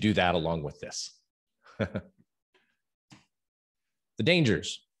 you should do that along with this. The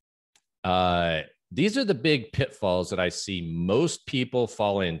dangers. These are the big pitfalls that I see most people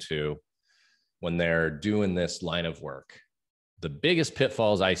fall into when they're doing this line of work. The biggest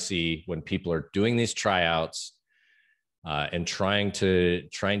pitfalls I see when people are doing these tryouts and trying to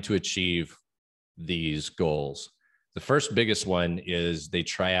achieve these goals. The first biggest one is they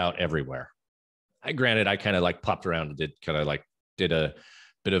try out everywhere. Granted, I kind of like popped around and did a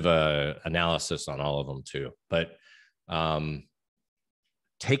bit of a analysis on all of them too. But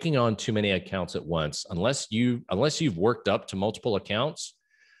taking on too many accounts at once, unless you've worked up to multiple accounts,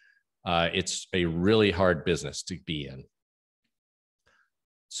 it's a really hard business to be in.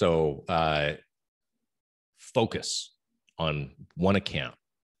 So focus on one account.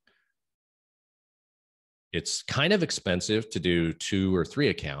 It's kind of expensive to do 2 or 3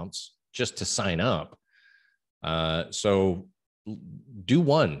 accounts just to sign up. So do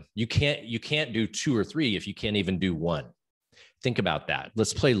one. You can't do 2 or 3 if you can't even do one. Think about that.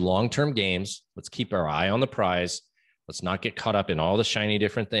 Let's play long-term games. Let's keep our eye on the prize. Let's not get caught up in all the shiny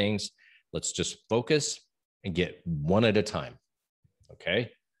different things. Let's just focus and get one at a time.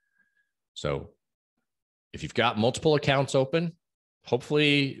 Okay. So if you've got multiple accounts open,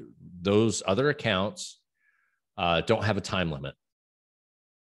 hopefully those other accounts don't have a time limit.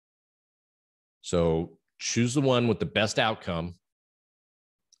 So choose the one with the best outcome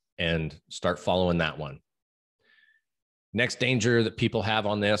and start following that one. Next danger that people have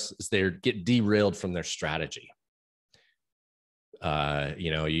on this is they get derailed from their strategy.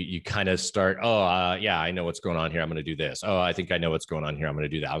 You kind of start, yeah, I know what's going on here. I'm going to do this. Oh, I think I know what's going on here. I'm going to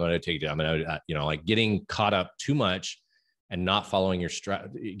do that. I'm going to take it. I'm going to, like getting caught up too much and not following your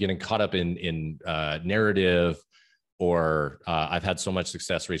strategy, getting caught up in narrative, or I've had so much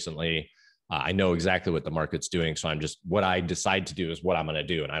success recently. I know exactly what the market's doing. So what I decide to do is what I'm going to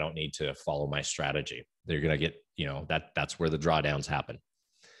do. And I don't need to follow my strategy. They're going to get, that's where the drawdowns happen.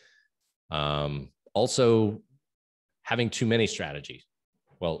 Also, having too many strategies.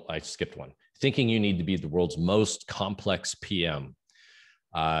 Well, I skipped one. Thinking you need to be the world's most complex PM.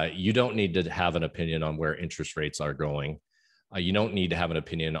 You don't need to have an opinion on where interest rates are going. You don't need to have an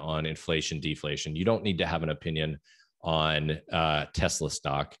opinion on inflation, deflation. You don't need to have an opinion on Tesla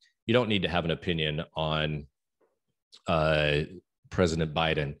stock. You don't need to have an opinion on President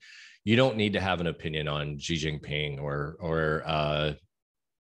Biden. You don't need to have an opinion on Xi Jinping or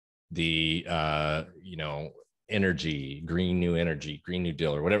the energy, Green New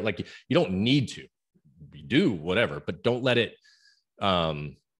Deal, or whatever. Like, you don't need to. You do whatever, but don't let it.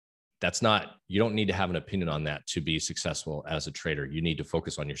 You don't need to have an opinion on that to be successful as a trader. You need to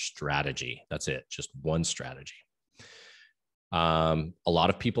focus on your strategy. That's it. Just one strategy. A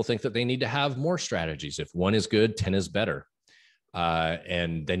lot of people think that they need to have more strategies. If one is good, 10 is better.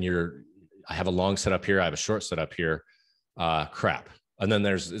 And then I have a long setup here. I have a short setup here. Crap. And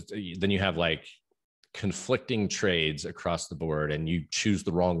then you have like conflicting trades across the board, and you choose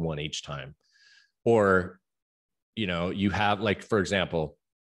the wrong one each time. Or, you have, like, for example,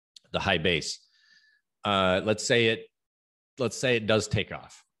 the high base. Let's say it does take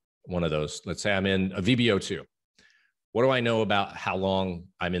off, one of those. Let's say I'm in a VBO2. What do I know about how long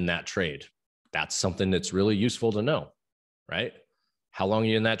I'm in that trade? That's something that's really useful to know, right? How long are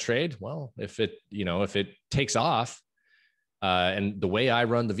you in that trade? Well, if it takes off, and the way I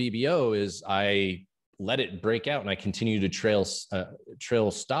run the VBO is I let it break out and I continue to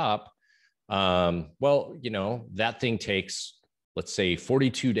trail stop. Well, that thing takes, let's say,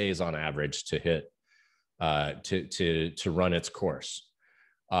 42 days on average to hit, to run its course.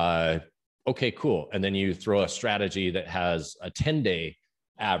 Okay, cool. And then you throw a strategy that has a 10-day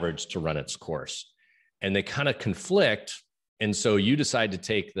average to run its course, and they kind of conflict. And so you decide to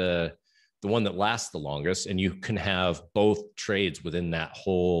take the one that lasts the longest, and you can have both trades within that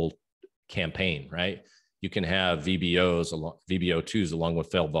whole campaign, right? You can have VBO2s along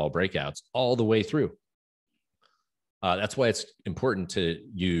with failed vol breakouts all the way through. That's why it's important to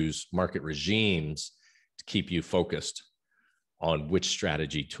use market regimes to keep you focused on which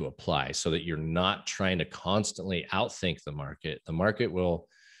strategy to apply, so that you're not trying to constantly outthink the market. The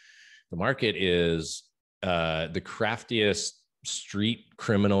market is the craftiest street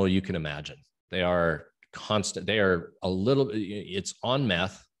criminal you can imagine. They are constant. They are it's on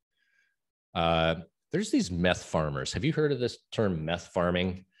meth. There's these meth farmers. Have you heard of this term, meth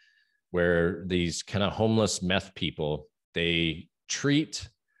farming? Where these kind of homeless meth people, they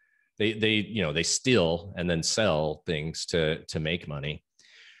steal and then sell things to make money,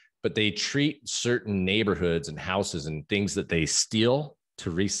 but they treat certain neighborhoods and houses and things that they steal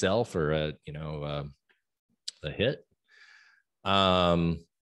to resell for a hit. And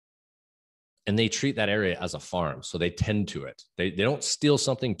they treat that area as a farm. So they tend to it. They don't steal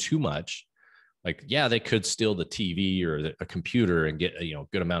something too much. Like, yeah, they could steal the TV or a computer and get a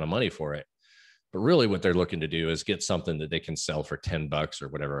good amount of money for it. But really what they're looking to do is get something that they can sell for $10 or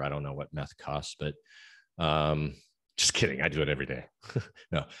whatever. I don't know what meth costs, but just kidding. I do it every day.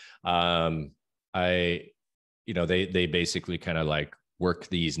 No. They basically kind of like work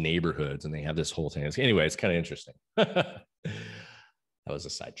these neighborhoods, and they have this whole thing. Anyway, it's kind of interesting. That was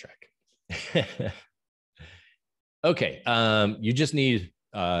a sidetrack. Okay. You just need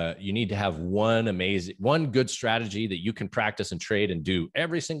to have one good strategy that you can practice and trade and do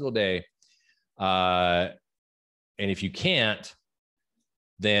every single day. And if you can't,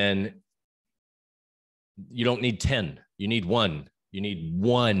 then you don't need 10. You need one. You need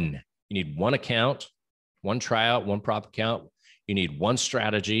one account, one tryout, one prop account. You need one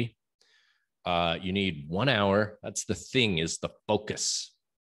strategy. You need 1 hour. That's the thing, is the focus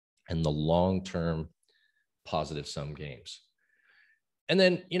and the long-term positive sum games. And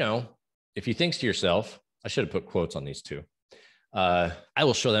then, if you think to yourself, I should have put quotes on these two. I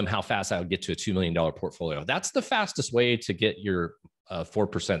will show them how fast I would get to a $2 million portfolio. That's the fastest way to get your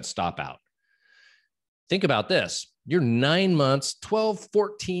 4% stop out. Think about this. You're 9 months, 12,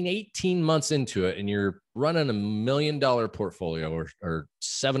 14, 18 months into it, and you're running $1 million portfolio or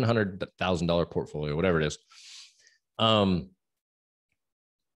 $700,000 portfolio, whatever it is. And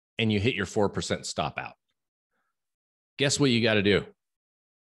you hit your 4% stop out. Guess what you got to do?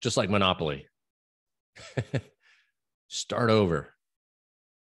 Just like Monopoly. Start over.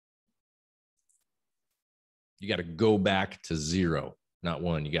 You got to go back to zero, not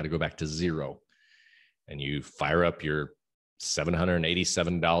one. You got to go back to zero. And you fire up your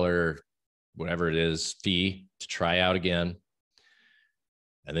 $787, whatever it is, fee to try out again.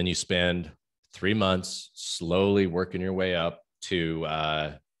 And then you spend 3 months slowly working your way up to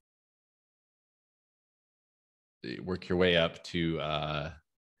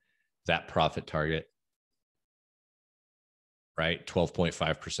that profit target, right?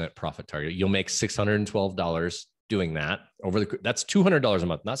 12.5% profit target. You'll make $612 doing that that's $200 a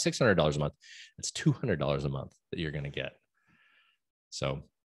month, not $600 a month. It's $200 a month that you're going to get. So,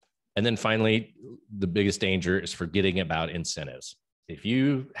 and then finally, the biggest danger is forgetting about incentives. If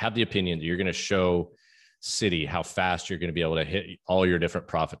you have the opinion that you're going to show Citi how fast you're going to be able to hit all your different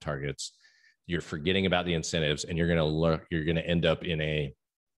profit targets, you're forgetting about the incentives, and you're going to end up in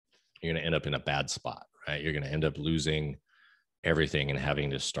a bad spot, right? You're going to end up losing everything and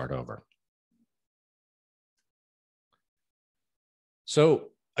having to start over. So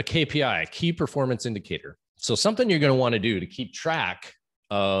a KPI, key performance indicator. So something you're going to want to do to keep track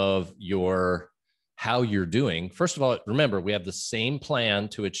of how you're doing. First of all, remember, we have the same plan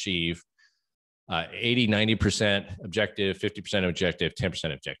to achieve 80, 90% objective, 50% objective,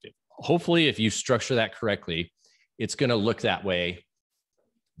 10% objective. Hopefully, if you structure that correctly, it's going to look that way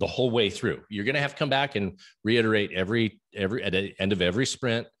the whole way through. You're going to have to come back and reiterate at the end of every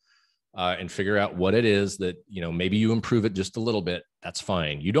sprint and figure out what it is that, maybe you improve it just a little bit. That's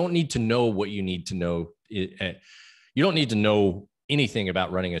fine. You don't need to know what you need to know. You don't need to know anything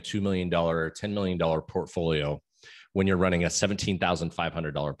about running a $2 million or $10 million portfolio when you're running a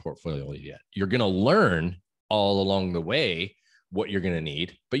 $17,500 portfolio yet. You're going to learn all along the way what you're going to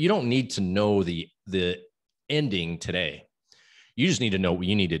need, but you don't need to know the ending today. You just need to know what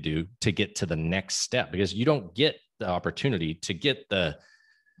you need to do to get to the next step, because you don't get the opportunity to get the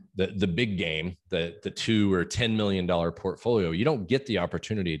big game, the $2 or $10 million portfolio. You don't get the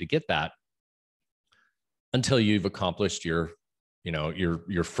opportunity to get that until you've accomplished your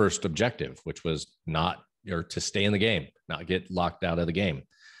first objective, which was to stay in the game, not get locked out of the game.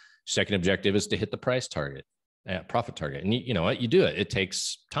 Second objective is to hit the price target, profit target. And you know what, you do it. It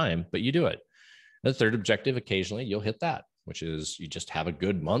takes time, but you do it. The third objective, occasionally you'll hit that, which is you just have a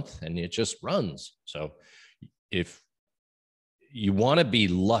good month and it just runs. So if you want to be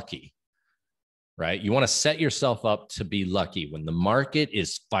lucky, right? You want to set yourself up to be lucky when the market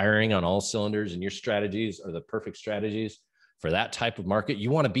is firing on all cylinders and your strategies are the perfect strategies for that type of market.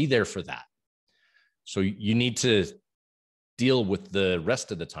 You want to be there for that. So you need to deal with the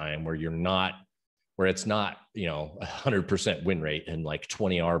rest of the time where it's not, 100% win rate and like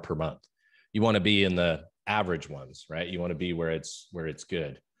 20 R per month. You want to be in the average ones, right? You want to be where it's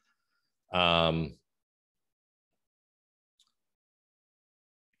good.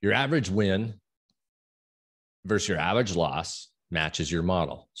 Your average win versus your average loss matches your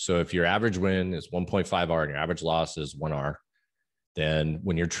model. So if your average win is 1.5 R and your average loss is 1 R, then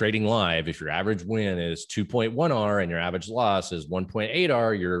when you're trading live, if your average win is 2.1 R and your average loss is 1.8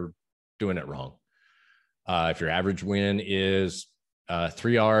 R, you're doing it wrong. If your average win is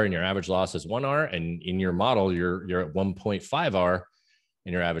 3 R and your average loss is 1 R, and in your model you're at 1.5 R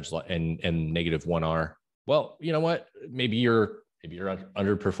and your average and negative 1 R, well, you know what? Maybe you're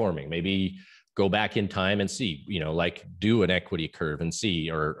underperforming. Maybe go back in time and see, like do an equity curve and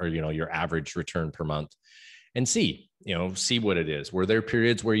see, or your average return per month and see what it is. Were there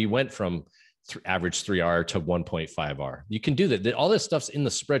periods where you went from average 3R to 1.5 R? You can do that. All this stuff's in the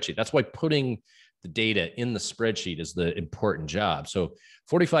spreadsheet. That's why putting the data in the spreadsheet is the important job. So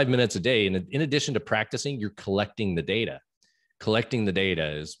 45 minutes a day. And in addition to practicing, you're collecting the data. Collecting the data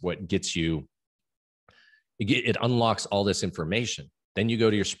is what gets you, it unlocks all this information. Then you go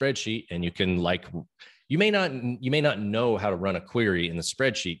to your spreadsheet and you can you may not know how to run a query in the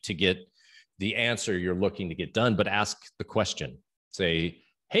spreadsheet to get the answer you're looking to get done, but ask the question. Say,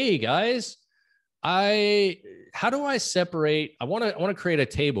 hey guys, how do I separate? I want to create a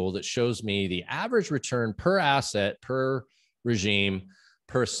table that shows me the average return per asset, per regime,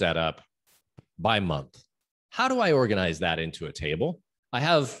 per setup by month. How do I organize that into a table? I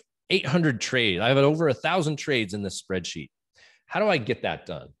have 800 trades. I have over 1,000 trades in this spreadsheet. How do I get that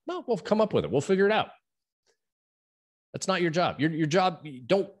done? Well, we'll come up with it. We'll figure it out. That's not your job. Your job,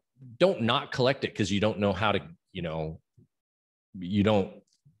 don't not collect it because you don't know how to, you don't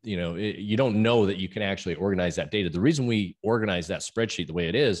know that you can actually organize that data. The reason we organize that spreadsheet the way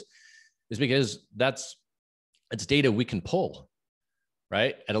it is because it's data we can pull,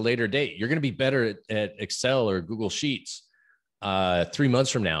 right? At a later date. You're going to be better at Excel or Google Sheets 3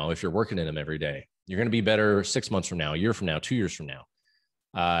 months from now if you're working in them every day. You're going to be better 6 months from now, a year from now, 2 years from now.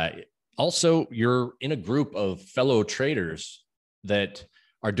 Also, you're in a group of fellow traders that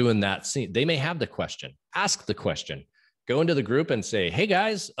are doing that. They may have the question. Ask the question. Go into the group and say, hey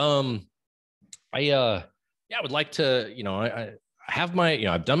guys, I would like to, I have my,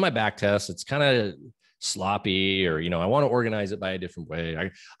 I've done my back test. It's kind of sloppy, or, I want to organize it by a different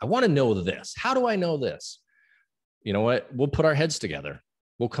way. I want to know this. How do I know this? You know what? We'll put our heads together.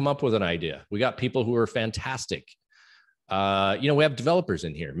 We'll come up with an idea. We got people who are fantastic. We have developers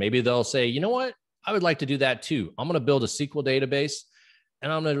in here. Maybe they'll say, you know what? I would like to do that too. I'm going to build a SQL database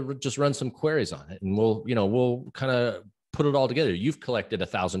and I'm going to just run some queries on it. And we'll kind of put it all together. You've collected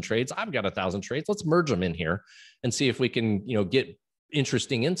 1,000 trades. I've got 1,000 trades. Let's merge them in here and see if we can, get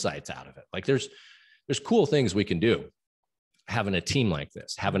interesting insights out of it. Like there's cool things we can do having a team like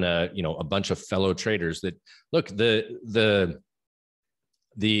this, having a bunch of fellow traders that look,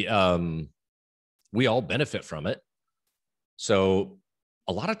 we all benefit from it. So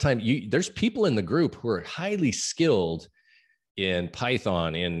a lot of time there's people in the group who are highly skilled in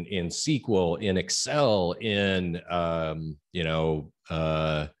Python, in SQL, in Excel, in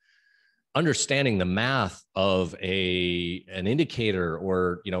understanding the math of an indicator,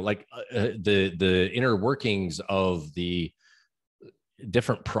 or the inner workings of the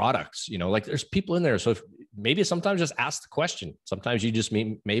different products. There's people in there. So maybe sometimes just ask the question. Sometimes you just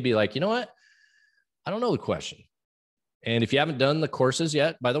maybe like, you know what? I don't know the question. And if you haven't done the courses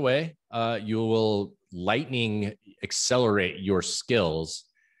yet, by the way, you will lightning accelerate your skills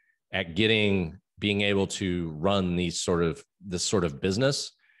at being able to run this sort of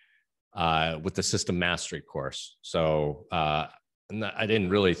business with the system mastery course. So I didn't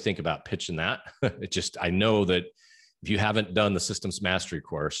really think about pitching that. I know that if you haven't done the systems mastery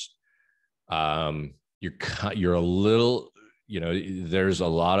course, you're a little, there's a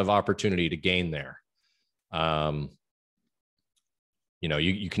lot of opportunity to gain there.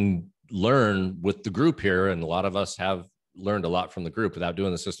 You can learn with the group here, and a lot of us have learned a lot from the group without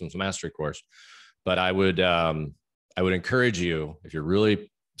doing the systems mastery course. But I would encourage you, if you're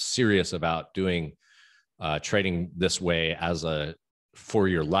really serious about doing trading this way for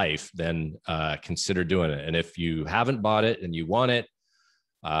your life, then consider doing it. And if you haven't bought it and you want it,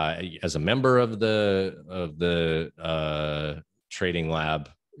 as a member of the trading lab,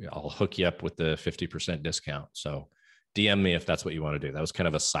 I'll hook you up with the 50% discount. So DM me if that's what you want to do. That was kind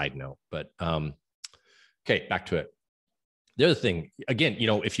of a side note, but okay, back to it. The other thing, again,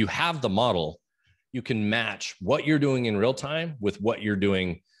 if you have the model, you can match what you're doing in real time with what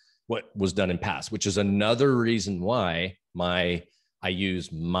was done in past, which is another reason why I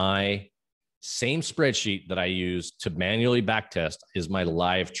use my same spreadsheet that I use to manually backtest is my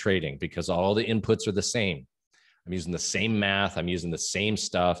live trading, because all the inputs are the same. I'm using the same math. I'm using the same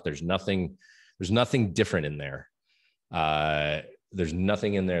stuff. There's nothing different in there. There's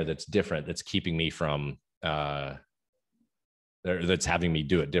nothing in there that's different that's keeping me from, that's having me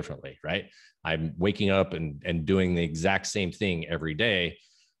do it differently, right? I'm waking up and doing the exact same thing every day,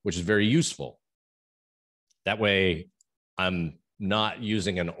 which is very useful. That way, I'm not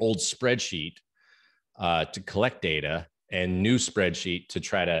using an old spreadsheet to collect data and new spreadsheet to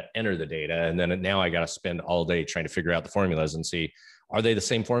try to enter the data. And then now I got to spend all day trying to figure out the formulas and see, are they the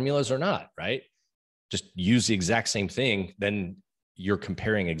same formulas or not, right? Just use the exact same thing. Then you're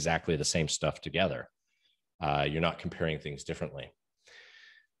comparing exactly the same stuff together. You're not comparing things differently.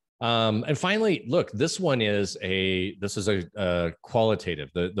 And finally, look, this is a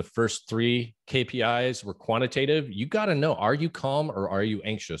qualitative. The first 3 KPIs were quantitative. You got to know, are you calm or are you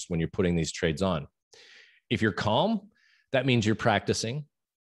anxious when you're putting these trades on? If you're calm, that means you're practicing.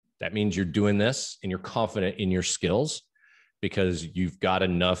 That means you're doing this and you're confident in your skills because you've got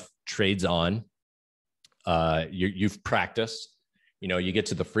enough trades on. You've practiced. You get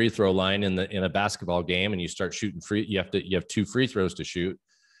to the free throw line in a basketball game and you start shooting free. You have 2 free throws to shoot.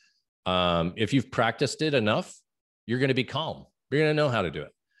 If you've practiced it enough, you're going to be calm. You're going to know how to do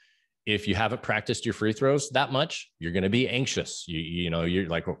it. If you haven't practiced your free throws that much, you're going to be anxious. You're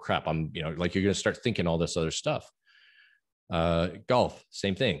like, oh crap, you're going to start thinking all this other stuff. Golf,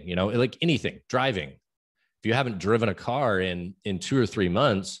 same thing, like anything, driving. If you haven't driven a car in 2 or 3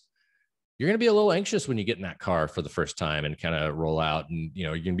 months, you're going to be a little anxious when you get in that car for the first time and kind of roll out, and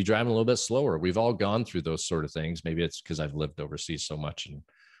you're going to be driving a little bit slower. We've all gone through those sort of things. Maybe it's because I've lived overseas so much and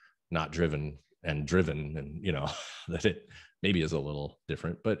not driven, and that it maybe is a little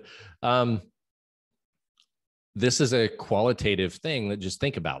different, but this is a qualitative thing that just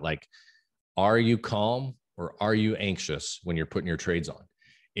think about, like, are you calm or are you anxious when you're putting your trades on?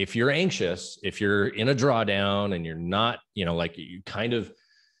 If you're anxious, if you're in a drawdown and you're not,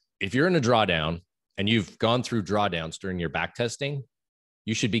 if you're in a drawdown and you've gone through drawdowns during your back testing,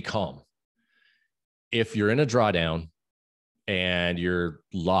 you should be calm. If you're in a drawdown and you're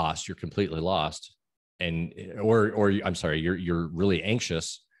lost, you're completely lost, you're really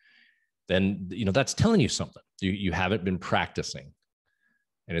anxious, then, that's telling you something. You haven't been practicing.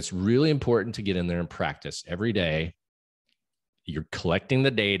 And it's really important to get in there and practice every day. You're collecting the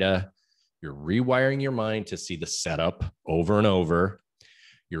data. You're rewiring your mind to see the setup over and over.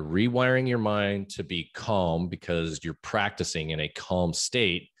 You're rewiring your mind to be calm because you're practicing in a calm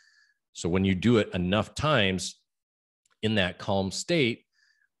state. So when you do it enough times in that calm state,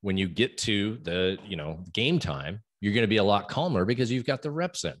 when you get to the, game time, you're going to be a lot calmer because you've got the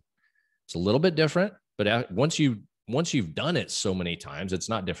reps in. It's a little bit different, but once you've done it so many times, it's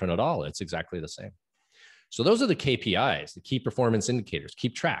not different at all. It's exactly the same. So those are the KPIs, the key performance indicators.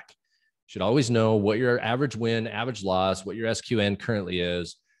 Keep track. You should always know what your average win, average loss, what your SQN currently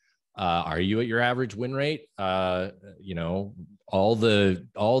is. Are you at your average win rate? All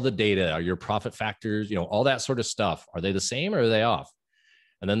the data, are your profit factors, all that sort of stuff. Are they the same or are they off?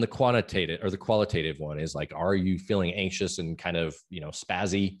 And then the qualitative one is like, are you feeling anxious and kind of,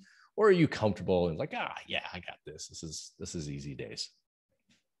 spazzy, or are you comfortable and like, yeah, I got this. This is easy days.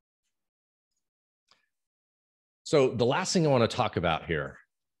 So the last thing I want to talk about here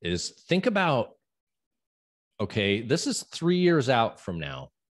is think about, okay, this is 3 years out from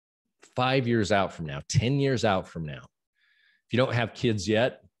now, 5 years out from now, 10 years out from now. If you don't have kids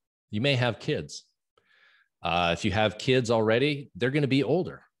yet, you may have kids. If you have kids already, they're going to be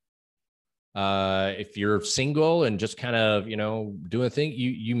older. If you're single and just kind of, doing a thing,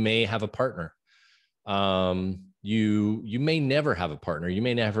 you may have a partner. You may never have a partner. You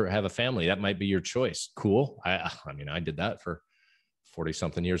may never have a family. That might be your choice. Cool. I mean, I did that for 40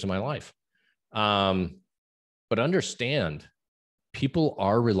 something years of my life. But understand, people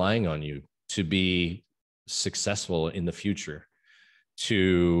are relying on you to be successful in the future.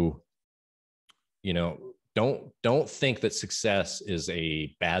 To, you know, don't think that success is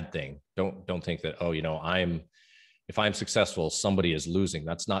a bad thing. Don't think that, oh, you know, if I'm successful, somebody is losing.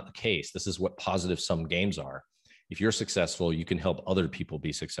 That's not the case. This is what positive sum games are. If you're successful, you can help other people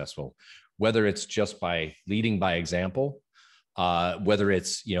be successful, whether it's just by leading by example, whether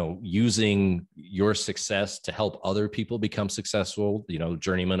it's, you know, using your success to help other people become successful, you know,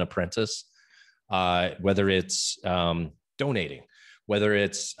 journeyman apprentice, whether it's donating, whether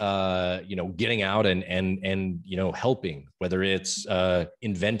it's you know, getting out and you know, helping, whether it's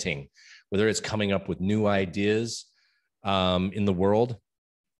inventing, whether it's coming up with new ideas in the world,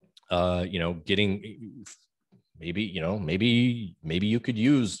 you know, getting, maybe, you know, maybe you could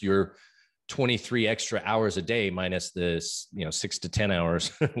use your 23 extra hours a day minus this, you know, 6 to 10 hours,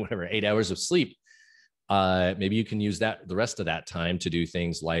 whatever, 8 hours of sleep. Maybe you can use that, the rest of that time, to do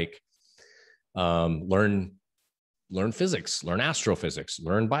things like learn physics, learn astrophysics,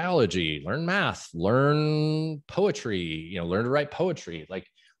 learn biology, learn math, learn poetry, you know, learn to write poetry, like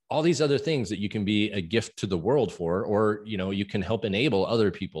all these other things that you can be a gift to the world for, or, you know, you can help enable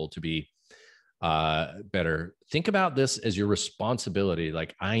other people to be better. Think about this as your responsibility.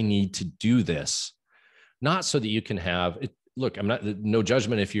 Like, I need to do this, not so that you can have it. Look, I'm not, no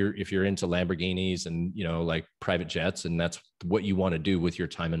judgment if you're into Lamborghinis and, you know, like private jets, and that's what you want to do with your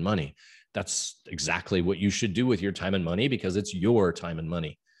time and money. That's exactly what you should do with your time and money, because it's your time and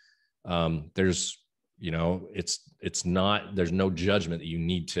money. There's, you know, it's not, there's no judgment that you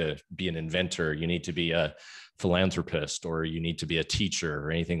need to be an inventor, you need to be a philanthropist, or you need to be a teacher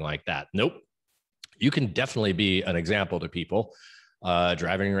or anything like that. Nope. You can definitely be an example to people,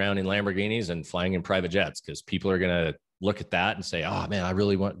 driving around in Lamborghinis and flying in private jets, because people are going to look at that and say, oh man, I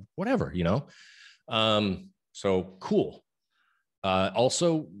really want whatever, you know? So cool.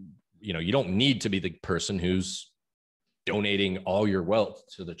 Also, you know, you don't need to be the person who's donating all your wealth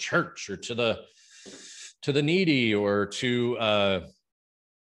to the church or to the needy, or to,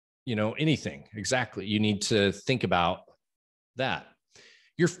 you know, anything. Exactly. You need to think about that.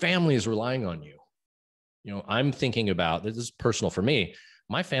 Your family is relying on you. You know, I'm thinking about, this is personal for me.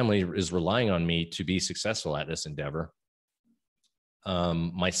 My family is relying on me to be successful at this endeavor.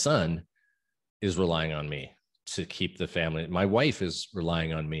 My son is relying on me to keep the family. My wife is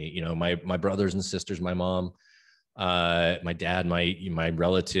relying on me. You know, my brothers and sisters, my mom, my dad, my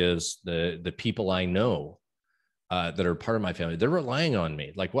relatives, the people I know that are part of my family, they're relying on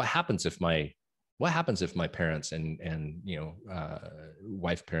me. Like, what happens if my parents and you know,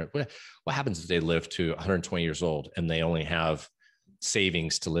 wife, parent, what happens if they live to 120 years old and they only have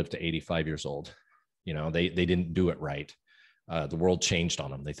savings to live to 85 years old? You know, they didn't do it right. The world changed on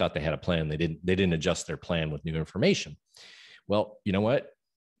them. They thought they had a plan. They didn't adjust their plan with new information. Well, you know what?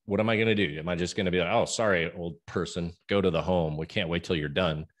 What am I going to do? Am I just going to be like, oh, sorry, old person, go to the home. We can't wait till you're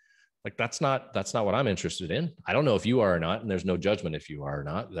done. Like, that's not what I'm interested in. I don't know if you are or not, and there's no judgment if you are or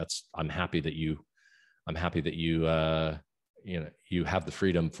not. I'm happy that you you know, you have the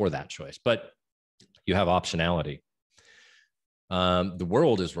freedom for that choice, but you have optionality. The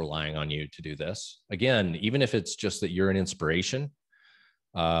world is relying on you to do this. Again, even if it's just that you're an inspiration,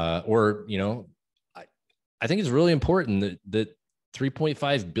 or, you know, I think it's really important that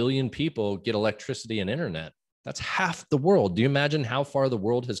 3.5 billion people get electricity and internet. That's half the world. Do you imagine how far the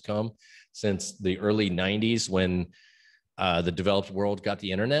world has come since the early 90s, when the developed world got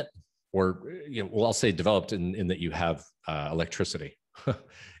the internet? Or, you know, well, I'll say developed in that you have electricity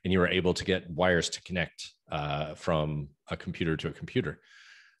and you were able to get wires to connect from a computer to a computer.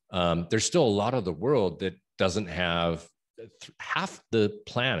 There's still a lot of the world that doesn't have, half the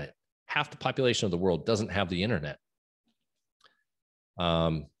planet, half the population of the world doesn't have the internet.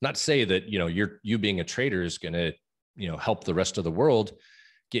 Not to say that, you know, you being a trader is going to, you know, help the rest of the world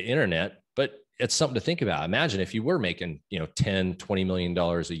get internet, but it's something to think about. Imagine if you were making, you know, $10-20 million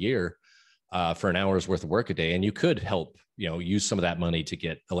a year for an hour's worth of work a day, and you could help, you know, use some of that money to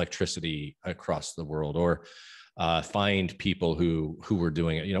get electricity across the world, or find people who were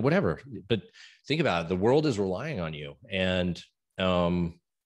doing it, you know, whatever. But think about it. The world is relying on you. And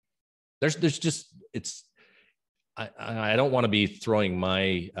there's just, I don't want to be throwing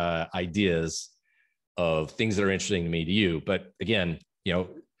my ideas of things that are interesting to me to you. But again, you know,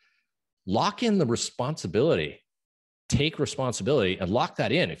 lock in the responsibility, take responsibility and lock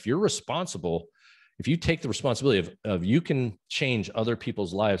that in. If you're responsible, if you take the responsibility of you can change other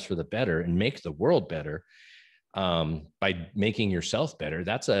people's lives for the better and make the world better, by making yourself better,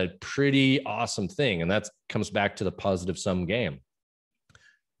 that's a pretty awesome thing. And that comes back to the positive sum game.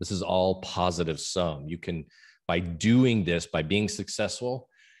 This is all positive sum. You can, by doing this, by being successful,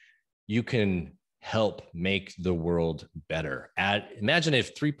 you can help make the world better. Imagine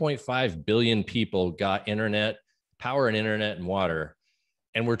if 3.5 billion people got internet, power and internet and water,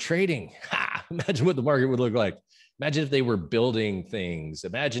 and we're trading. Imagine what the market would look like. Imagine if they were building things.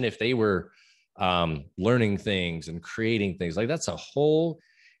 Imagine if they were learning things and creating things. Like, that's a whole,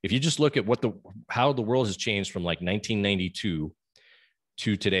 if you just look at how the world has changed from like 1992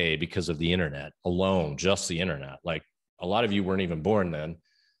 to today because of the internet alone, just the internet. Like, a lot of you weren't even born then,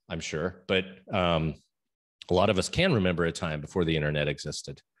 I'm sure, but a lot of us can remember a time before the internet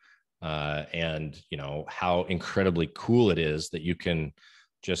existed. And you know how incredibly cool it is that you can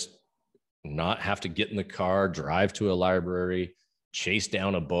just not have to get in the car, drive to a library, chase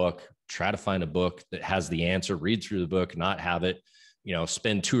down a book, try to find a book that has the answer, read through the book, not have it, you know,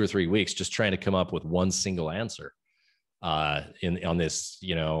 spend 2 or 3 weeks just trying to come up with one single answer on this,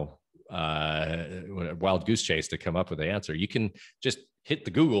 you know, wild goose chase to come up with the answer. You can just hit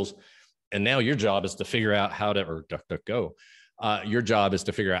the Googles, and now your job is to figure out how to, or DuckDuckGo, your job is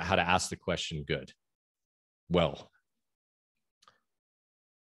to figure out how to ask the question good. Well,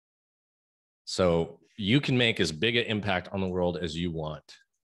 so you can make as big an impact on the world as you want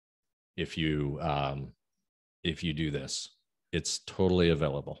if you do this. It's totally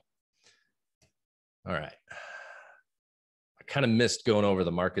available. All right. I kind of missed going over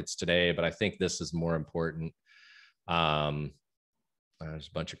the markets today, but I think this is more important. There's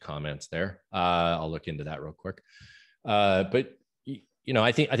a bunch of comments there. I'll look into that real quick. But you know,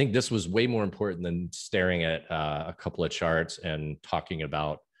 I think this was way more important than staring at a couple of charts and talking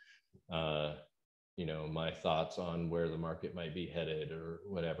about you know, my thoughts on where the market might be headed or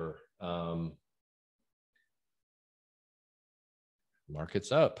whatever.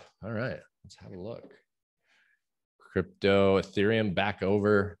 Market's up. All right, let's have a look. Crypto, Ethereum back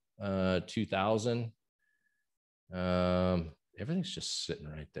over 2000. Everything's just sitting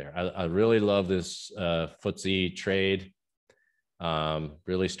right there. I really love this FTSE trade.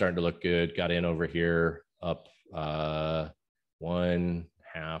 Really starting to look good. Got in over here, up 1/2,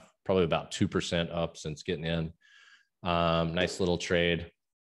 probably about 2% up since getting in. Nice little trade.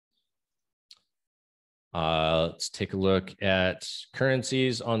 Let's take a look at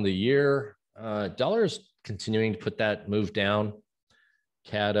currencies on the year. Dollar's continuing to put that move down.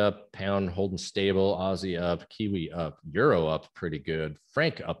 CAD up, pound holding stable, Aussie up, Kiwi up, Euro up pretty good,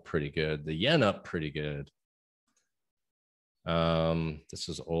 Franc up pretty good, the yen up pretty good. This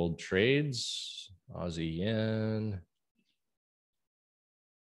is old trades, Aussie yen,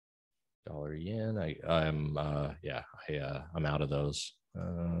 dollar yen. I'm out of those.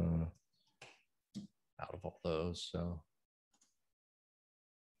 Out of all those. So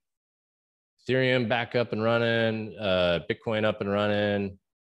Ethereum back up and running, Bitcoin up and running,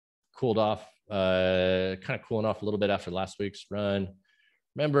 cooled off, kind of cooling off a little bit after last week's run.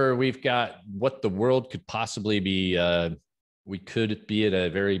 Remember, we've got what the world could possibly be. We could be at a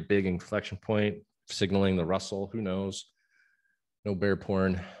very big inflection point, signaling the Russell. Who knows? No bear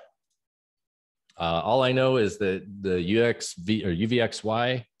porn. All I know is that the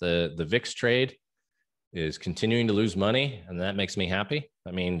UVXY, the VIX trade, is continuing to lose money, and that makes me happy.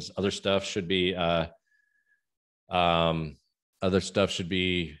 That means other stuff should be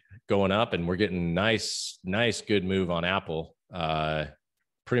going up, and we're getting nice good move on Apple.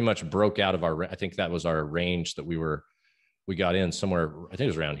 Pretty much broke out of our, I think that was our range that we got in somewhere, I think it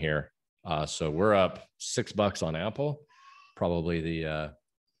was around here. So we're up $6 on Apple. Probably the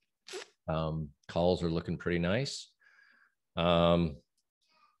calls are looking pretty nice.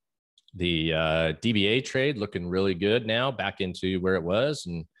 The DBA trade looking really good now, back into where it was.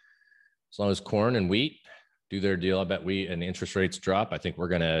 And as long as corn and wheat do their deal, I bet wheat and interest rates drop. I think we're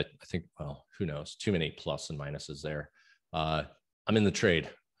going to, well, who knows? Too many plus and minuses there. I'm in the trade.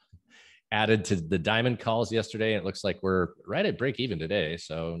 Added to the diamond calls yesterday, and it looks like we're right at break even today.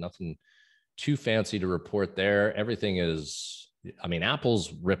 So nothing too fancy to report there. Everything is, I mean,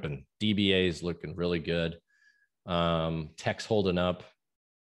 Apple's ripping. DBA is looking really good. Tech's holding up.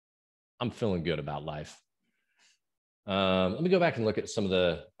 I'm feeling good about life. Let me go back and look at some of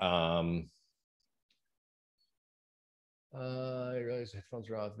the, I realize headphones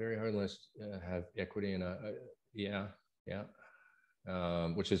are off very hard unless have equity in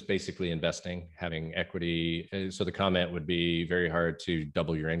which is basically investing, having equity. So the comment would be very hard to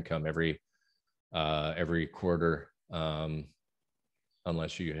double your income every quarter,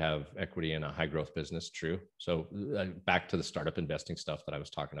 unless you have equity in a high growth business. True. So back to the startup investing stuff that I was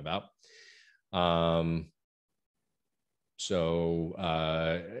talking about. So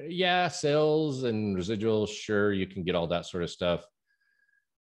yeah, sales and residuals, sure, you can get all that sort of stuff.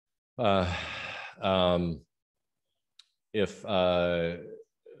 Uh, um, if the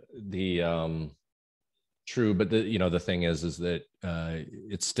true, but the thing is that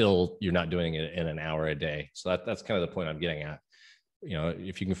it's still, you're not doing it in an hour a day. So that's kind of the point I'm getting at.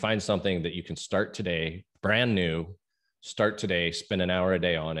 If you can find something that you can start today, brand new, start today, spend an hour a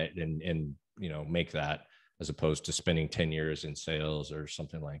day on it, and make that, as opposed to spending 10 years in sales or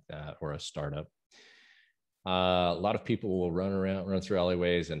something like that, or a startup. A lot of people will run through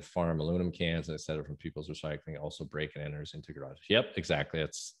alleyways and farm aluminum cans instead of from people's recycling. Also break and enters into garages. Yep, exactly.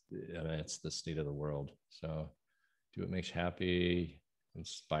 It's the state of the world. So do what makes you happy,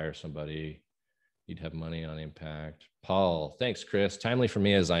 inspire somebody. You'd have money on impact. Paul, thanks, Chris. Timely for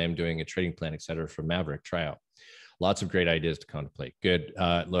me as I am doing a trading plan, etc. for Maverick tryout. Lots of great ideas to contemplate. Good.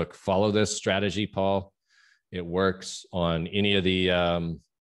 Look, follow this strategy, Paul. It works on any of the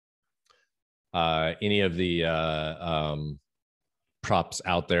props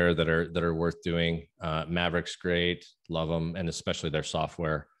out there that are worth doing. Maverick's great, love them, and especially their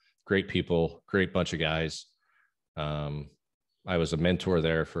software. Great people, great bunch of guys. I was a mentor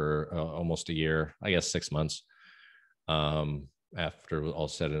there for almost a year, I guess 6 months. After all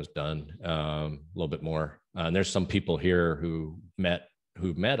said and was done, a little bit more. And there's some people here who met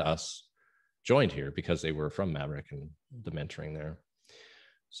us, joined here because they were from Maverick and the mentoring there.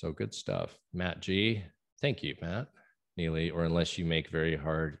 So good stuff. Matt G. Thank you, Matt. Neely, or unless you make very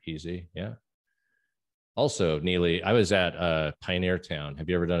hard easy. Yeah. Also, Neely, I was at Pioneer Town. Have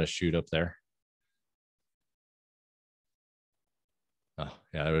you ever done a shoot up there? Oh,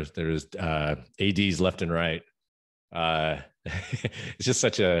 yeah, there was ADs left and right. It's just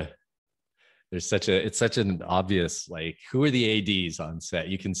it's such an obvious, like, who are the ADs on set?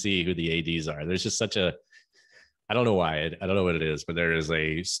 You can see who the ADs are. There's just such a, I don't know why, I don't know what it is, but there is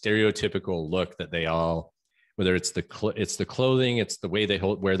a stereotypical look that they all, whether it's the clothing, it's the way they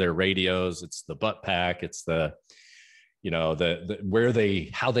wear their radios, it's the butt pack, it's the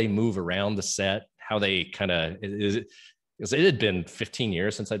how they move around the set, how they kind of, it had been 15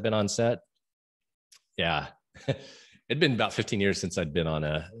 years since I'd been on set. Yeah. It'd been about 15 years since I'd been on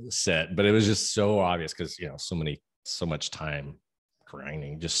a set, but it was just so obvious because, so much time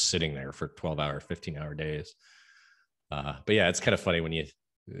grinding, just sitting there for 12-hour, 15-hour days. But yeah, it's kind of funny when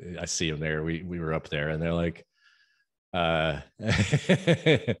I see them there. We were up there and they're like, mad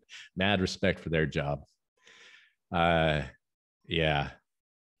respect for their job. Yeah.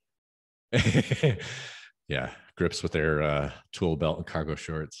 Yeah. Grips with their tool belt and cargo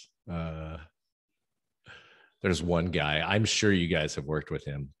shorts. There's one guy, I'm sure you guys have worked with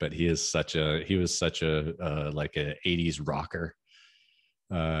him, but he was such a like a 80s rocker.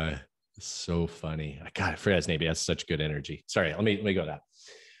 So funny. I forgot his name. He has such good energy. Sorry, let me go to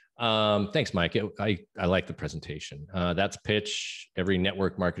that. Thanks, Mike. I like the presentation. That's pitch every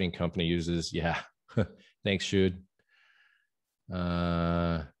network marketing company uses. Yeah. Thanks, Shud.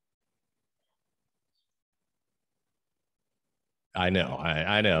 I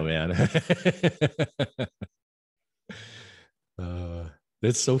know, man.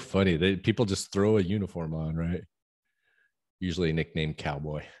 It's so funny. People just throw a uniform on, right? Usually nicknamed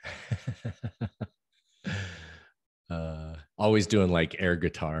Cowboy. Always doing like air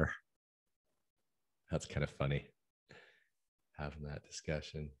guitar. That's kind of funny. Having that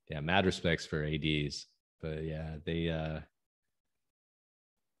discussion. Yeah, mad respects for ADs. But yeah, they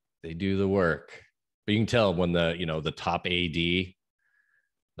do the work. But you can tell when the top AD,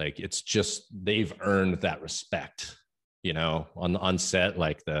 like, it's just, they've earned that respect, on set,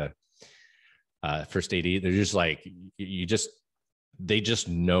 like the first AD, they're just like, they just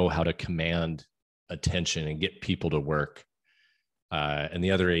know how to command attention and get people to work. And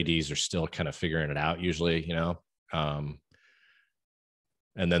the other ADs are still kind of figuring it out usually, and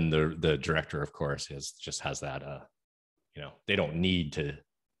then the director, of course, has that, they don't need to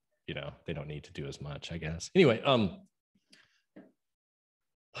do as much, I guess. Anyway,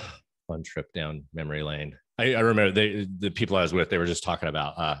 fun trip down memory lane. I remember the people I was with, they were just talking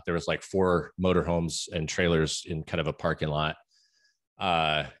about, there was like 4 motorhomes and trailers in kind of a parking lot.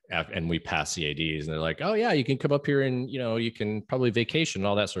 And we passed the ADs and they're like, oh yeah, you can come up here and, you can probably vacation and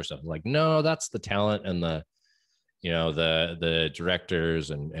all that sort of stuff. I'm like, no, that's the talent and the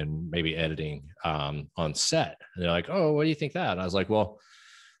directors and maybe editing on set. And they're like, oh, what do you think that? And I was like, well,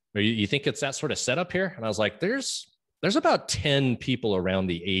 you think it's that sort of setup here? And I was like, there's about 10 people around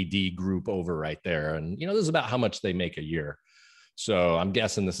the AD group over right there. And, this is about how much they make a year. So I'm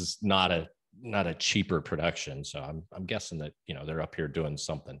guessing this is not a cheaper production. So I'm guessing that, they're up here doing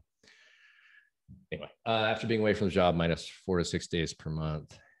something. Anyway, after being away from the job, minus 4 to 6 days per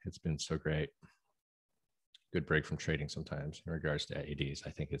month, it's been so great. Good break from trading sometimes in regards to ADs. I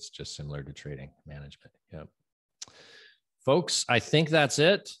think it's just similar to trading management. Yep. Folks, I think that's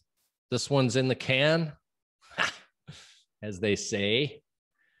it. This one's in the can, as they say.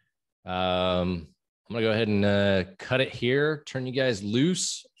 I'm going to go ahead and cut it here, turn you guys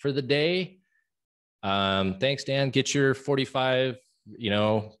loose for the day. Thanks, Dan. Get your 45,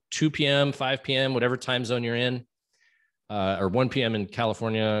 2 p.m., 5 p.m., whatever time zone you're in, or 1 p.m. in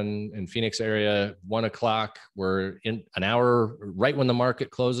California and Phoenix area, 1 o'clock. We're in an hour right when the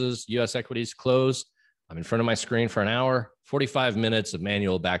market closes. U.S. equities close. I'm in front of my screen for an hour, 45 minutes of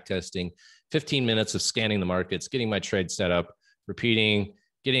manual backtesting, 15 minutes of scanning the markets, getting my trade set up, repeating,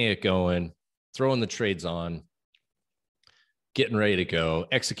 getting it going, throwing the trades on, getting ready to go,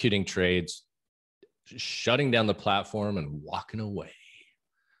 executing trades, shutting down the platform and walking away.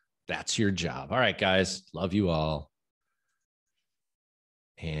 That's your job. All right, guys. Love you all.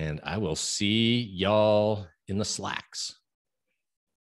 And I will see y'all in the Slacks.